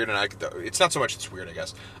think is weird, and it's not so much it's weird, I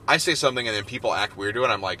guess. I say something, and then people act weird to it,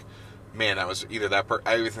 and I'm like, man, that was either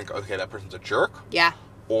I either think, okay, that person's a jerk. Yeah.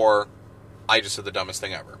 Or I just said the dumbest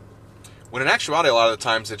thing ever. When in actuality, a lot of the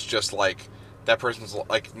times, it's just, like, that person's,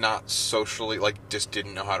 like, not socially, like, just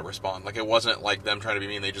didn't know how to respond. Like, it wasn't, like, them trying to be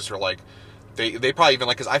mean. They just were, like, they probably even,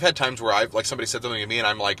 like, because I've had times where somebody said something to me, and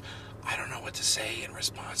I'm like, I don't know what to say in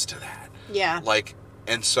response to that. Yeah. Like,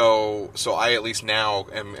 and so I at least now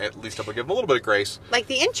am at least able to give them a little bit of grace. Like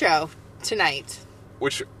the intro tonight.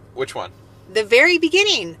 Which one? The very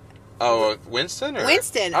beginning. Oh, Winston?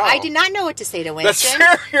 Winston. Oh. I did not know what to say to Winston.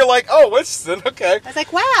 That's fair. You're like, oh, Winston, okay. I was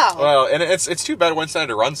like, wow. Well, and it's too bad Winston had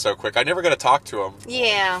to run so quick. I never got to talk to him.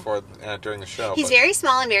 Yeah. During the show. He's very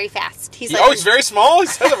small and very fast. He's very small? He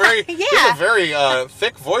has a very, he has a very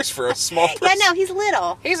thick voice for a small person. Yeah, no, he's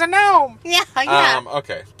little. He's a gnome. Yeah.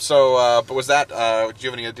 Okay. So, but was that, do you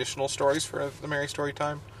have any additional stories for the Mary Story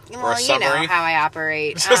Time? Well, you know how I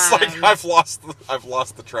operate. Just like I've lost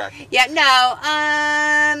the track. Yeah, no.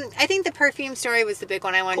 I think the perfume story was the big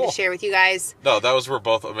one I wanted to share with you guys. No, those were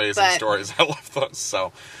both amazing stories. I love those.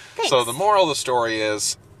 So the moral of the story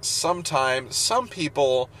is sometimes some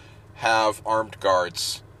people have armed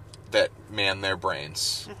guards that man their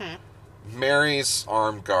brains. Mm-hmm. Mary's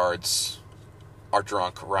armed guards are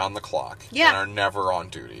drunk around the clock and are never on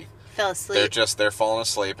duty. Fell asleep. They're falling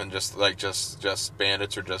asleep and just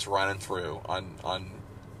bandits are just running through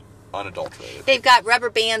unadulterated. They've got rubber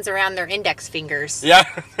bands around their index fingers. Yeah.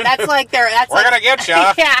 That's like we're gonna get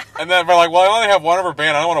ya. Yeah. And then they're like, well, I only have one rubber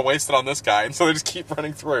band. I don't want to waste it on this guy. And so they just keep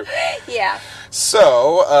running through. Yeah.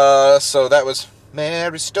 So that was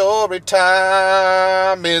Mary Story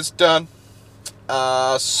Time is done.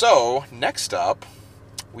 So next up,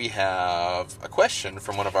 we have a question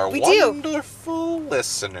from one of our wonderful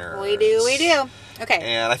listeners. We do. Okay.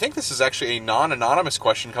 And I think this is actually a non-anonymous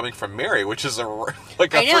question coming from Mary, which is a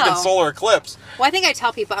freaking solar eclipse. Well, I think I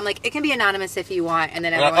tell people, I'm like, it can be anonymous if you want, and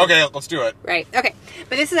then everyone... Okay, let's do it. Right. Okay.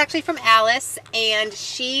 But this is actually from Alice, and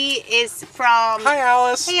she is from... Hi,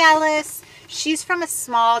 Alice. Hey, Alice. She's from a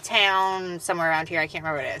small town somewhere around here. I can't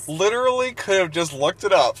remember what it is. Literally could have just looked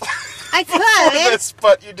it up. I could. For this,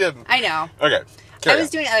 but you didn't. I know. Okay. I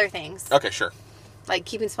was doing other things. Okay, sure. Like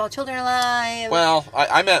keeping small children alive. Well,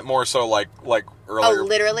 I meant more so like earlier. Oh,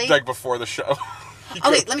 literally? Like before the show.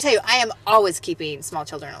 Okay, let me tell you, I am always keeping small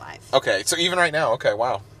children alive. Okay, so even right now, okay,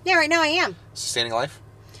 wow. Yeah, right now I am. Sustaining life?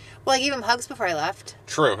 Well, I gave them hugs before I left.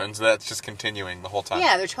 True, and so that's just continuing the whole time.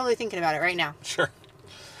 Yeah, they're totally thinking about it right now. Sure.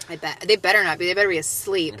 I bet. They better not be. They better be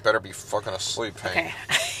asleep. You better be fucking asleep, Hank.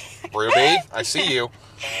 Okay. Ruby, I see you.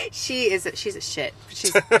 She's a shit.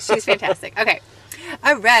 She's fantastic. Okay.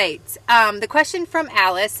 All right. The question from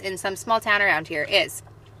Alice in some small town around here is,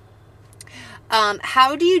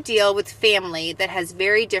 How do you deal with family that has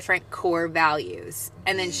very different core values?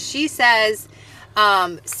 And then she says,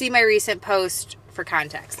 see my recent post for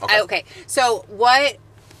context. Okay. So what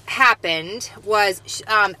happened was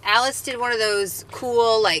Alice did one of those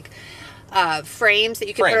cool, like, frames that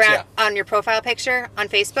you can put around on your profile picture on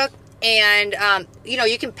Facebook. And,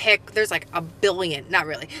 you can pick, there's like a billion, not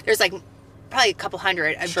really. There's like probably a couple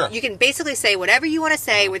hundred. Sure. You can basically say whatever you want to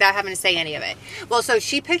say without having to say any of it. Well, so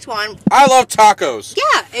she picked one. I love tacos.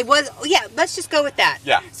 Yeah, it was. Yeah, let's just go with that.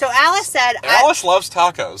 Yeah. So Alice said. Alice loves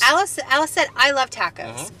tacos. Alice said, I love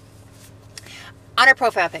tacos. On her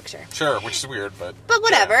profile picture. Sure, which is weird, but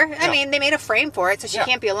whatever. Yeah. I mean, they made a frame for it, so she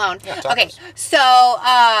can't be alone. Yeah, okay, so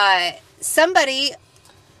somebody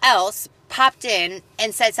else popped in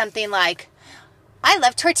and said something like, I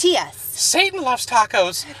love tortillas. Satan loves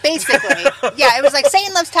tacos. Basically. Yeah, it was like,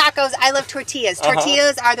 Satan loves tacos, I love tortillas.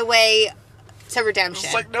 Tortillas are the way to redemption.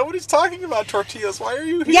 It's like, nobody's talking about tortillas. Why are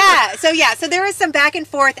you here? Yeah, so there was some back and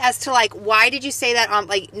forth as to, like, why did you say that on,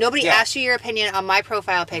 like, nobody asked you your opinion on my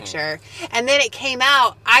profile picture. And then it came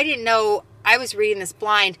out, I didn't know, I was reading this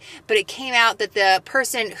blind, but it came out that the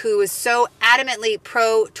person who was so adamantly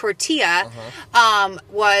pro-tortilla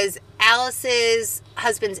was Alice's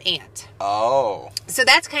husband's aunt. Oh. So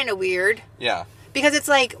that's kind of weird. Yeah. Because it's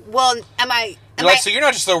like, well, so you're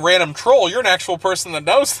not just a random troll, you're an actual person that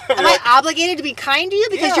knows them. Am I obligated to be kind to you?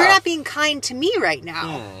 Because you're not being kind to me right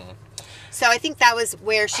now. So I think that was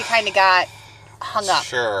where she kind of got hung up.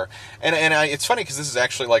 Sure. And it's funny because this is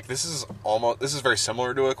actually, like, this is very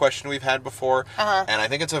similar to a question we've had before. And I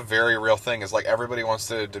think it's a very real thing, is like, everybody wants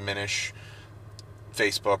to diminish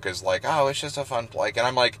Facebook as like, oh, it's just a fun, like, and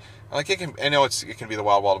I'm like I know it can be the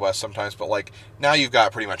wild, wild west sometimes, but like, now you've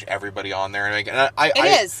got pretty much everybody on there, and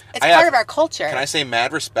it's part of our culture. Can I say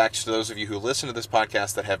mad respect to those of you who listen to this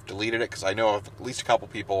podcast that have deleted it, because I know of at least a couple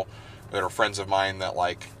people that are friends of mine that,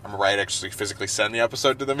 like, I'm right, actually physically send the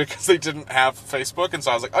episode to them because they didn't have Facebook, and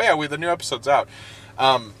so I was like, oh yeah, the new episode's out.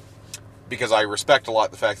 Because I respect a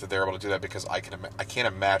lot the fact that they're able to do that, because I can't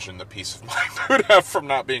imagine the peace of mind I would have from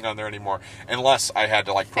not being on there anymore, unless I had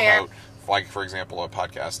to, like, promote, like, for example, a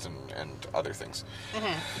podcast and other things.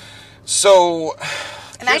 So...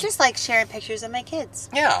 And I just like sharing pictures of my kids.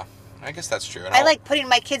 Yeah, I guess that's true. And I like putting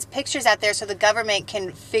my kids' pictures out there so the government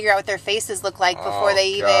can figure out what their faces look like before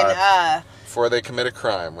before they commit a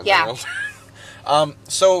crime.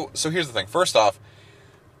 So here's the thing. First off,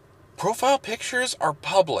 profile pictures are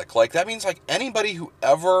public. Like, that means, like, anybody who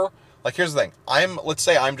ever... Like, here's the thing. Let's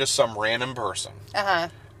say I'm just some random person.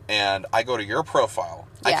 And I go to your profile.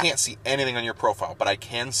 I can't see anything on your profile, but I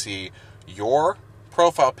can see your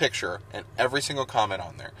profile picture and every single comment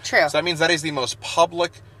on there. True. So that means that is the most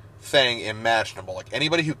public thing imaginable. Like,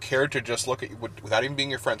 anybody who cared to just look at you, without even being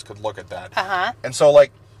your friends, could look at that. And so,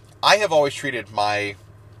 like, I have always treated my...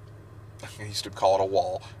 I used to call it a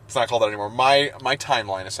wall. It's not called that anymore. My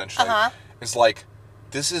timeline, essentially, is like,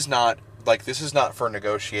 this is not for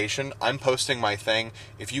negotiation. I'm posting my thing.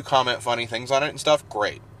 If you comment funny things on it and stuff,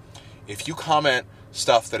 great. If you comment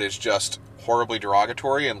stuff that is just horribly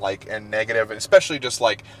derogatory and negative, and especially just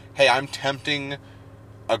like, hey, I'm tempting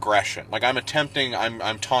aggression. Like, I'm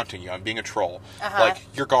taunting you. I'm being a troll. Like,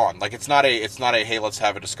 you're gone. Like, it's not a, hey, let's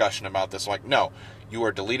have a discussion about this. Like, no, you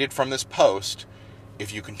are deleted from this post.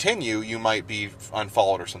 If you continue, you might be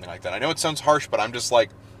unfollowed or something like that. I know it sounds harsh, but I'm just like,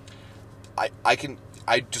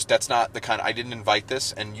 that's not the kind, I didn't invite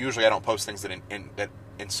this, and usually I don't post things that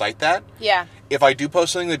incite that. Yeah. If I do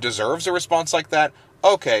post something that deserves a response like that,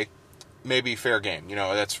 okay, maybe fair game.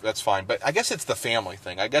 That's fine. But I guess it's the family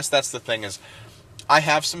thing. I guess that's the thing, is I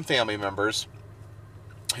have some family members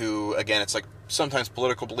who, again, it's like sometimes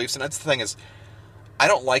political beliefs, and that's the thing, is I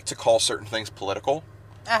don't like to call certain things political.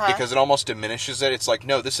 Because it almost diminishes it. It's like,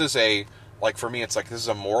 no, this is for me, it's like, this is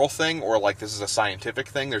a moral thing, or like, this is a scientific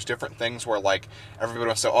thing. There's different things where, like, everybody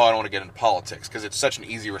wants to say, oh, I don't want to get into politics, because it's such an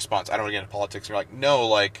easy response. I don't want to get into politics. And you're like, no,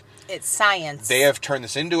 like, it's science. They have turned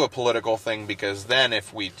this into a political thing, because then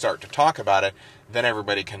if we start to talk about it, then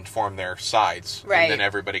everybody can form their sides. Right. And then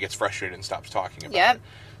everybody gets frustrated and stops talking about it.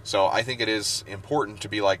 So I think it is important to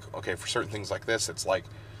be like, okay, for certain things like this, it's like,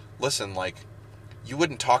 listen, like, you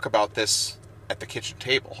wouldn't talk about this at the kitchen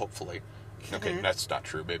table, hopefully. Okay, that's not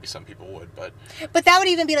true. Maybe some people would, but that would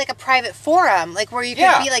even be like a private forum, like, where you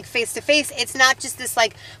could be like face to face. It's not just this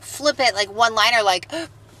like flippant, like, one-liner, like,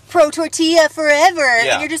 pro tortilla forever.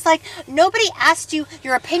 And you're just like, nobody asked you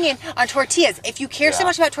your opinion on tortillas. If you care so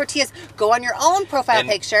much about tortillas, go on your own profile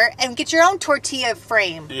picture and get your own tortilla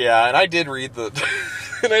frame. Yeah, and I did read the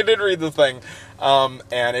thing.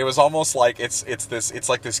 And it was almost like it's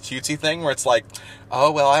like this cutesy thing where it's like,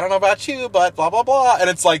 oh, well, I don't know about you, but blah, blah, blah. And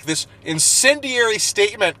it's like this incendiary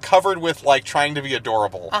statement covered with like trying to be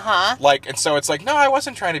adorable. Uh-huh. Like, and so it's like, no, I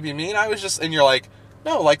wasn't trying to be mean. I was just, and you're like,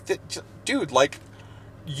 no, like, dude, like,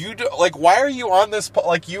 you do, like, why are you on this,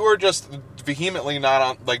 like, you are just vehemently not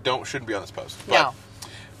on, like, shouldn't be on this post. But, no.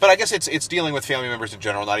 But I guess it's dealing with family members in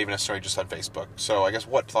general, not even necessarily just on Facebook. So I guess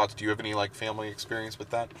what thoughts, do you have any, like, family experience with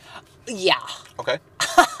that? Yeah. Okay.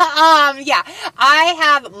 Yeah. I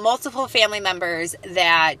have multiple family members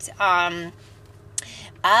that,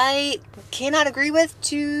 I cannot agree with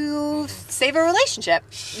to save a relationship,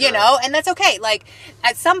 sure. You know, and that's okay. Like,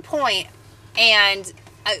 at some point, and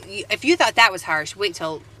if you thought that was harsh, wait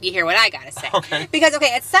till you hear what I gotta say. Okay. Because,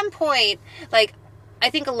 okay, at some point, like,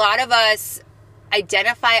 I think a lot of us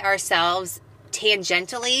identify ourselves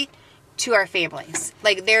tangentially to our families.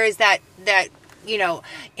 Like, there is that you know,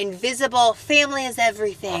 invisible family is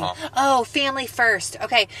everything. Uh-huh. Oh, family first.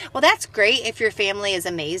 Okay, well, that's great if your family is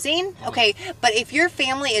amazing. Mm-hmm. Okay, but if your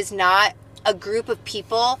family is not a group of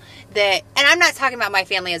people that, and I'm not talking about my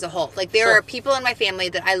family as a whole. Like, there are people in my family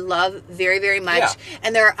that I love very, very much. Yeah.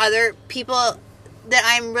 And there are other people that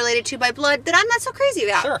I'm related to by blood that I'm not so crazy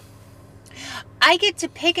about. Sure. I get to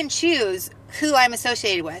pick and choose who I'm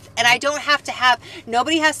associated with. And I don't have to have,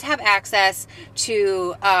 nobody has to have access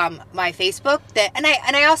to my Facebook. And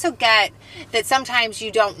I also get that sometimes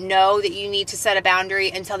you don't know that you need to set a boundary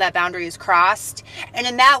until that boundary is crossed. And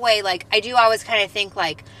in that way, like, I do always kind of think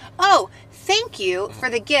like, oh, thank you for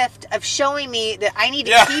the gift of showing me that I need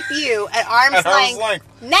to keep you at arm's length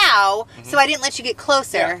now, so I didn't let you get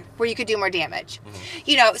closer where you could do more damage.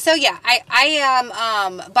 You know, so yeah, I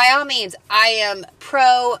am, by all means, I am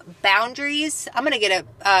pro boundaries. I'm going to get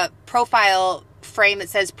a profile frame that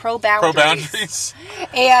says pro boundaries. Pro boundaries.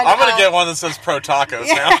 And I'm going to get one that says pro tacos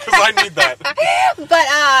now, because I need that.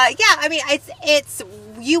 But yeah, I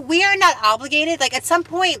mean, we are not obligated. Like, at some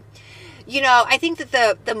point, you know, I think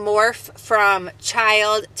that the morph from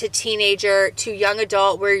child to teenager to young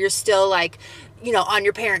adult, where you're still like, you know, on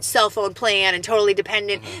your parents' cell phone plan and totally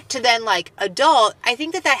dependent, to then like adult, I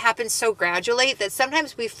think that happens so gradually that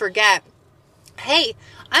sometimes we forget, hey,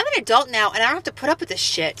 I'm an adult now and I don't have to put up with this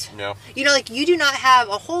shit. No. You know, like, you do not have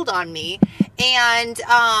a hold on me. And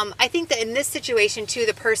I think that in this situation too,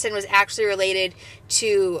 the person was actually related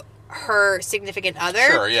to her significant other.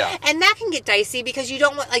 Sure, yeah. And that can get dicey because you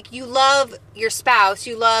don't want, like, you love your spouse,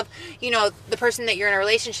 you love, you know, the person that you're in a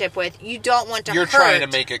relationship with. You don't want to hurt. You're trying to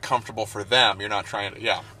make it comfortable for them. You're not trying to,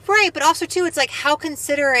 yeah. Right, but also too, it's like, how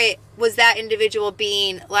considerate was that individual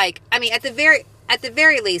being? Like, I mean, at the very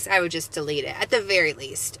least, I would just delete it. At the very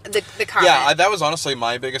least, the comment. Yeah, that was honestly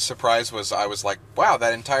my biggest surprise. Was I was like, wow,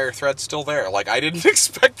 that entire thread's still there. Like, I didn't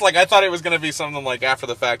expect, like, I thought it was going to be something like after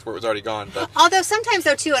the fact where it was already gone. But although sometimes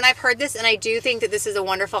though too, and I've heard this, and I do think that this is a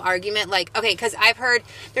wonderful argument. Like, okay, because I've heard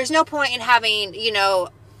there's no point in having, you know,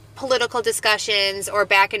 political discussions or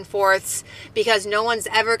back and forths because no one's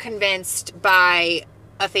ever convinced by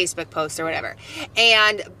a Facebook post or whatever.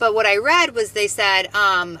 But what I read was they said,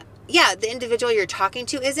 yeah, the individual you're talking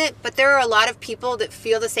to isn't, but there are a lot of people that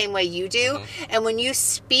feel the same way you do. And when you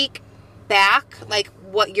speak back, like,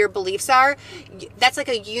 what your beliefs are, that's like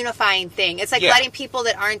a unifying thing. It's like letting people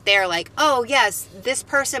that aren't there, like, oh yes, this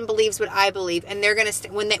person believes what I believe, and they're gonna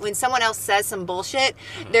when someone else says some bullshit,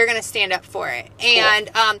 they're gonna stand up for it. Cool.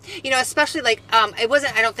 And you know, especially like it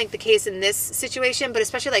wasn't, I don't think, the case in this situation, but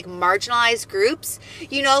especially like marginalized groups.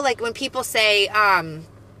 You know, like when people say,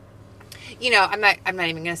 you know, I'm not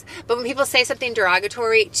even gonna, but when people say something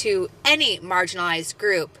derogatory to any marginalized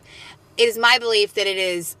group, it is my belief that it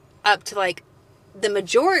is up to like the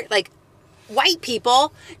majority, like white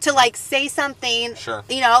people, to like say something. Sure.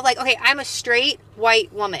 You know, like, okay, I'm a straight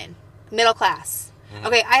white woman, middle class.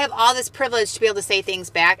 Okay, I have all this privilege to be able to say things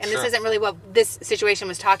back, and this isn't really what this situation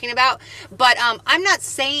was talking about, but I'm not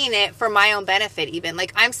saying it for my own benefit even.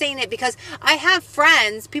 Like, I'm saying it because I have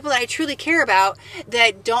friends, people that I truly care about,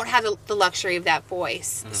 that don't have the luxury of that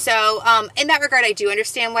voice. So, in that regard, I do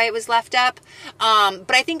understand why it was left up,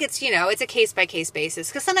 but I think it's, you know, it's a case-by-case basis,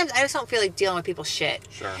 because sometimes I just don't feel like dealing with people's shit.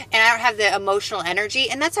 Sure. And I don't have the emotional energy,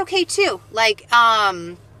 and that's okay too. Like,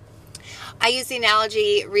 I used the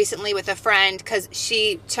analogy recently with a friend because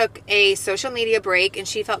she took a social media break and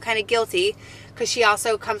she felt kind of guilty because she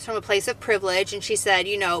also comes from a place of privilege. And she said,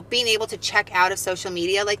 you know, being able to check out of social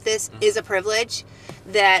media like this is a privilege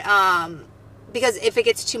that, because if it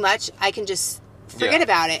gets too much, I can just forget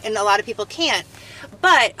about it. And a lot of people can't.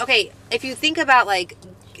 But, okay, if you think about like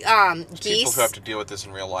geese. People who have to deal with this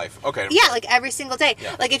in real life. Okay. Yeah, like every single day.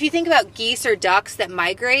 Yeah. Like if you think about geese or ducks that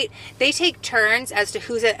migrate, they take turns as to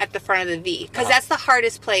who's at the front of the V. Because that's the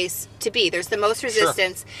hardest place to be. There's the most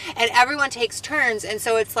resistance. Sure. And everyone takes turns. And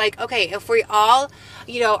so it's like, okay, if we all,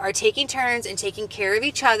 are taking turns and taking care of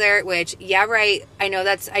each other, which, yeah, right, I know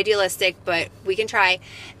that's idealistic, but we can try,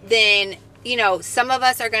 then... some of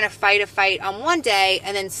us are going to fight a fight on one day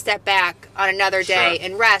and then step back on another day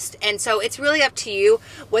and rest. And so it's really up to you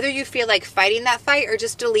whether you feel like fighting that fight or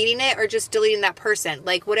just deleting it or just deleting that person.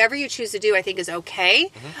 Like whatever you choose to do, I think is okay.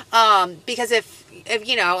 Mm-hmm. Because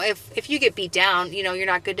if you get beat down, you're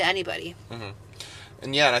not good to anybody. Mm-hmm.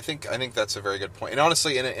 And yeah, and I think that's a very good point. And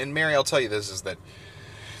honestly, and Mary, I'll tell you this is that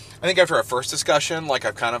I think after our first discussion, like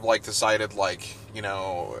I've kind of like decided like,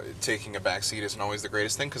 taking a back seat isn't always the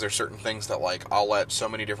greatest thing because there's certain things that like I'll let so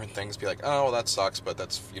many different things be like, oh, well, that sucks, but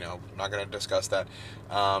that's, not going to discuss that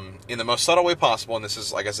in the most subtle way possible. And this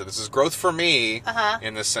is, like I said, this is growth for me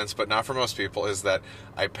in this sense, but not for most people, is that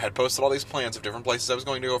I had posted all these plans of different places I was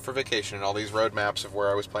going to go for vacation and all these roadmaps of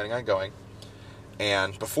where I was planning on going.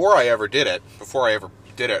 And before I ever did it,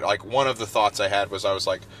 like one of the thoughts I had was I was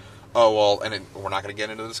like, oh, well, and we're not going to get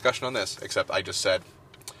into the discussion on this, except I just said,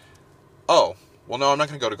 oh, well, no, I'm not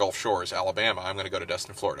going to go to Gulf Shores, Alabama. I'm going to go to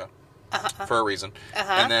Destin, Florida, for a reason.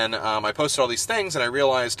 And then I posted all these things, and I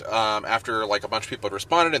realized after like a bunch of people had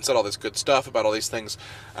responded and said all this good stuff about all these things,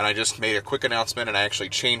 and I just made a quick announcement, and I actually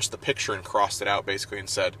changed the picture and crossed it out, basically, and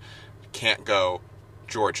said, can't go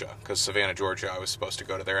Georgia, because Savannah, Georgia, I was supposed to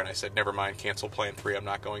go to there, and I said, never mind, cancel Plan 3, I'm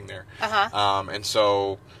not going there. And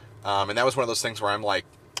so, and that was one of those things where I'm like,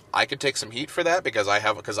 I could take some heat for that because I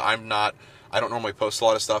don't normally post a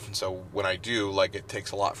lot of stuff, and so when I do, like, it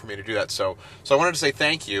takes a lot for me to do that. So I wanted to say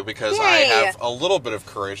thank you because I have a little bit of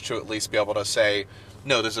courage to at least be able to say,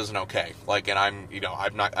 no, this isn't okay. Like, and I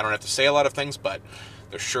don't have to say a lot of things, but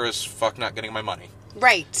they're sure as fuck not getting my money.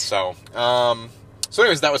 Right. So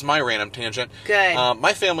anyways, that was my random tangent. Good.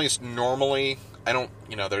 My family's normally,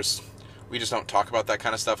 we just don't talk about that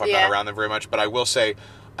kind of stuff. I'm not around them very much, but I will say,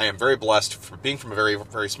 I am very blessed for being from a very,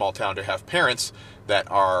 very small town to have parents that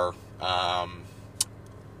are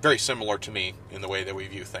very similar to me in the way that we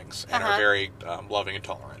view things and are very loving and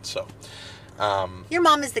tolerant. So, your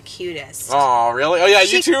mom is the cutest. Oh, really? Oh, yeah.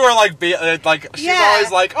 You two are like she's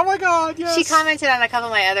always like, oh my god, yes. She commented on a couple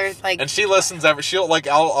of my other and she listens she'll like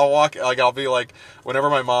I'll be like, whenever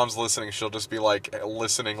my mom's listening, she'll just be like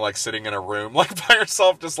listening, like sitting in a room like by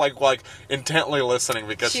herself, just like intently listening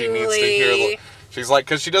because she needs to hear. She's like,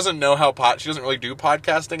 because she doesn't know she doesn't really do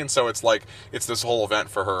podcasting, and so it's like, it's this whole event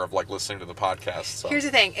for her of like listening to the podcast. So. Here's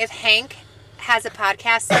the thing. If Hank has a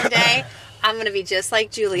podcast someday, I'm going to be just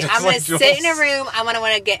like Julie. I'm going to sit in a room. I'm going to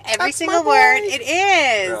want to get every single word. It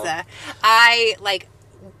is. Yeah.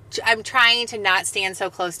 I'm trying to not stand so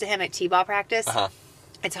close to him at t-ball practice.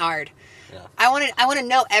 It's hard. Yeah. I want to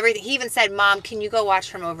know everything. He even said, Mom, can you go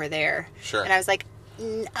watch from over there? Sure. And I was like,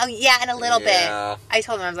 oh, yeah, in a little bit. I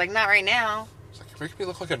told him, I was like, not right now. Making me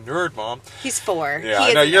look like a nerd, Mom. He's 4. Yeah,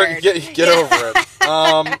 I know. Get over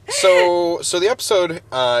it. So the episode,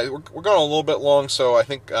 we're going a little bit long. So I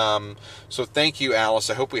think, so thank you,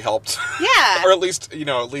 Alice. I hope we helped. Yeah. Or at least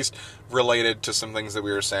related to some things that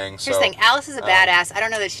we were saying. Here's the thing. Alice is a badass. I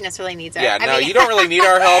don't know that she necessarily needs our help. Yeah, you don't really need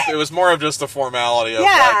our help. It was more of just a formality of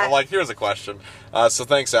like, here's a question. So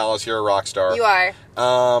thanks, Alice. You're a rock star. You are.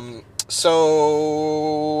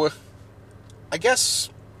 So I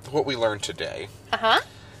guess what we learned today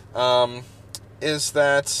is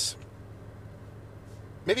that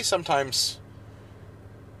maybe sometimes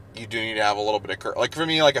you do need to have a little bit of courage. Like for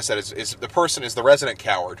me, like I said, is the person is the resident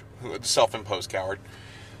coward, the self-imposed coward.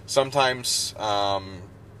 Sometimes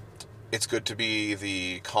it's good to be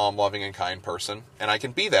the calm, loving, and kind person, and I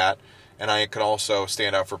can be that, and I can also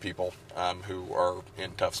stand up for people who are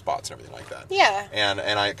in tough spots and everything like that. Yeah. And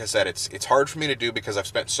like I said, it's hard for me to do because I've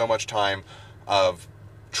spent so much time of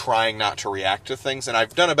trying not to react to things, and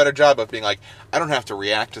I've done a better job of being like, I don't have to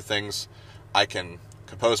react to things. I can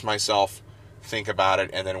compose myself, think about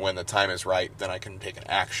it, and then when the time is right, then I can take an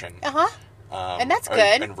action. And that's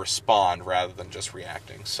good. And respond rather than just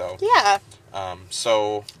reacting. So yeah.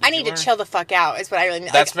 So I need to chill the fuck out. Is what I really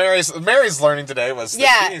need. That's Mary's learning today was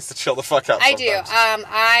that she needs to chill the fuck out. I do.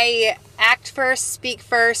 I act first, speak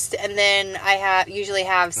first, and then I usually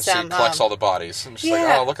have some. She collects all the bodies, and she's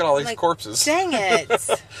like, "Oh, look at all these corpses." Dang it!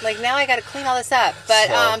 Like now I got to clean all this up. But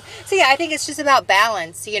so yeah, I think it's just about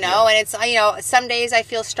balance, and it's some days I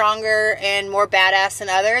feel stronger and more badass than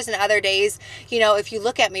others, and other days, if you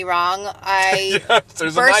look at me wrong, I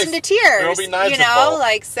burst into tears. There'll be knives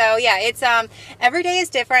involved. So yeah, it's every day is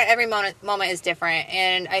different. Every moment is different.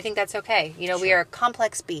 And I think that's okay. You know, we are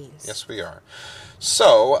complex beings. Yes, we are.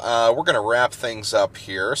 So, we're going to wrap things up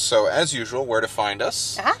here. So, as usual, where to find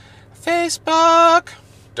us? Facebook.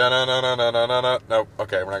 Nope.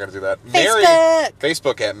 Okay, we're not going to do that.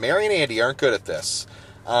 Facebook at Mary and Andy aren't good at this.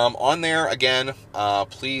 On there, again,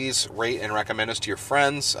 please rate and recommend us to your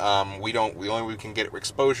friends. The only way we can get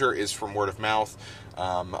exposure is from word of mouth.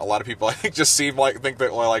 A lot of people, I think, just think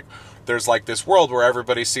that, like, there's, like, this world where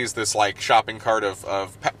everybody sees this, like, shopping cart of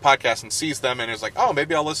podcasts and sees them and is like, oh,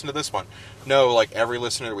 maybe I'll listen to this one. No, like, every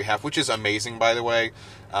listener that we have, which is amazing, by the way.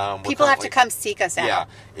 People have to come seek us out.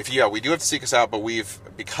 Yeah, we do have to seek us out, but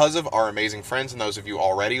because of our amazing friends and those of you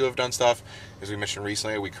already who have done stuff, as we mentioned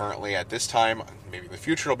recently, we currently, at this time, maybe in the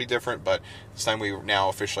future it'll be different, but this time we now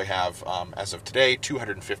officially have, as of today,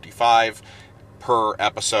 255 per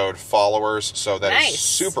episode followers, so that is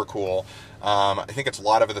super cool. I think it's a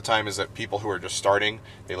lot of the time is that people who are just starting,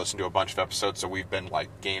 they listen to a bunch of episodes, so we've been, like,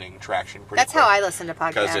 gaining traction pretty quick. That's how I listen to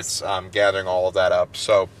podcasts. Because it's gathering all of that up.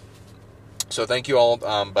 So thank you all,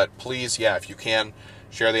 but please, if you can,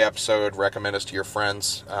 share the episode, recommend us to your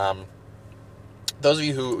friends. Those of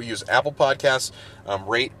you who use Apple Podcasts,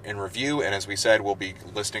 rate and review, and as we said, we'll be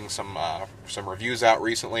listing some reviews out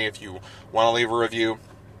recently. If you want to leave a review,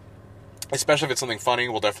 especially if it's something funny,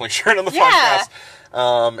 we'll definitely share it on the podcast.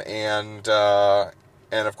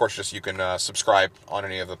 And of course, just you can subscribe on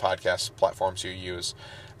any of the podcast platforms you use.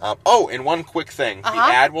 And one quick thing. The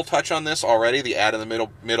ad, we'll touch on this already, the ad in the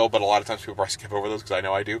middle, but a lot of times people probably skip over those because I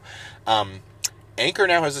know I do. Anchor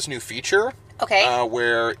now has this new feature.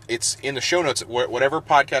 Where it's in the show notes, whatever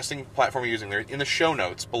podcasting platform you're using, there in the show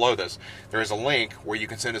notes below this, there is a link where you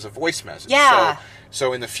can send us a voice message. Yeah.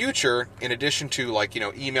 So in the future, in addition to, like,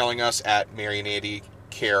 emailing us at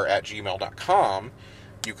maryandandicare@gmail.com,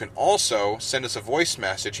 you can also send us a voice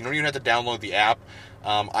message. You don't even have to download the app.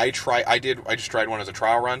 I just tried one as a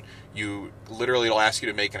trial run. It'll ask you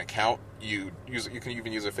to make an account. You can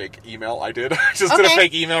even use a fake email. I did. I just did a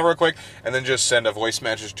fake email real quick, and then just send a voice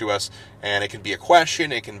message to us. And it can be a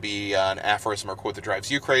question, it can be an aphorism or quote that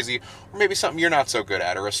drives you crazy, or maybe something you're not so good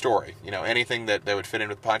at, or a story. Anything that would fit in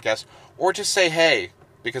with the podcast, or just say hey,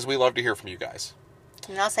 because we love to hear from you guys.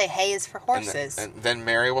 And I'll say hey is for horses. And then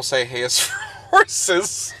Mary will say hey is for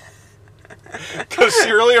horses. Because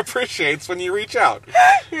she really appreciates when you reach out.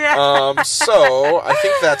 So, I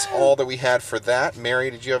think that's all that we had for that. Mary,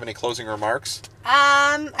 did you have any closing remarks?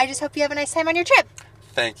 I just hope you have a nice time on your trip.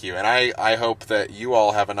 Thank you. And I hope that you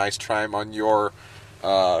all have a nice time on your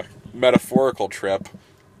metaphorical trip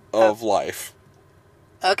of life.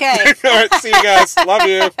 Okay. All right, see you guys. Love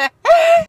you.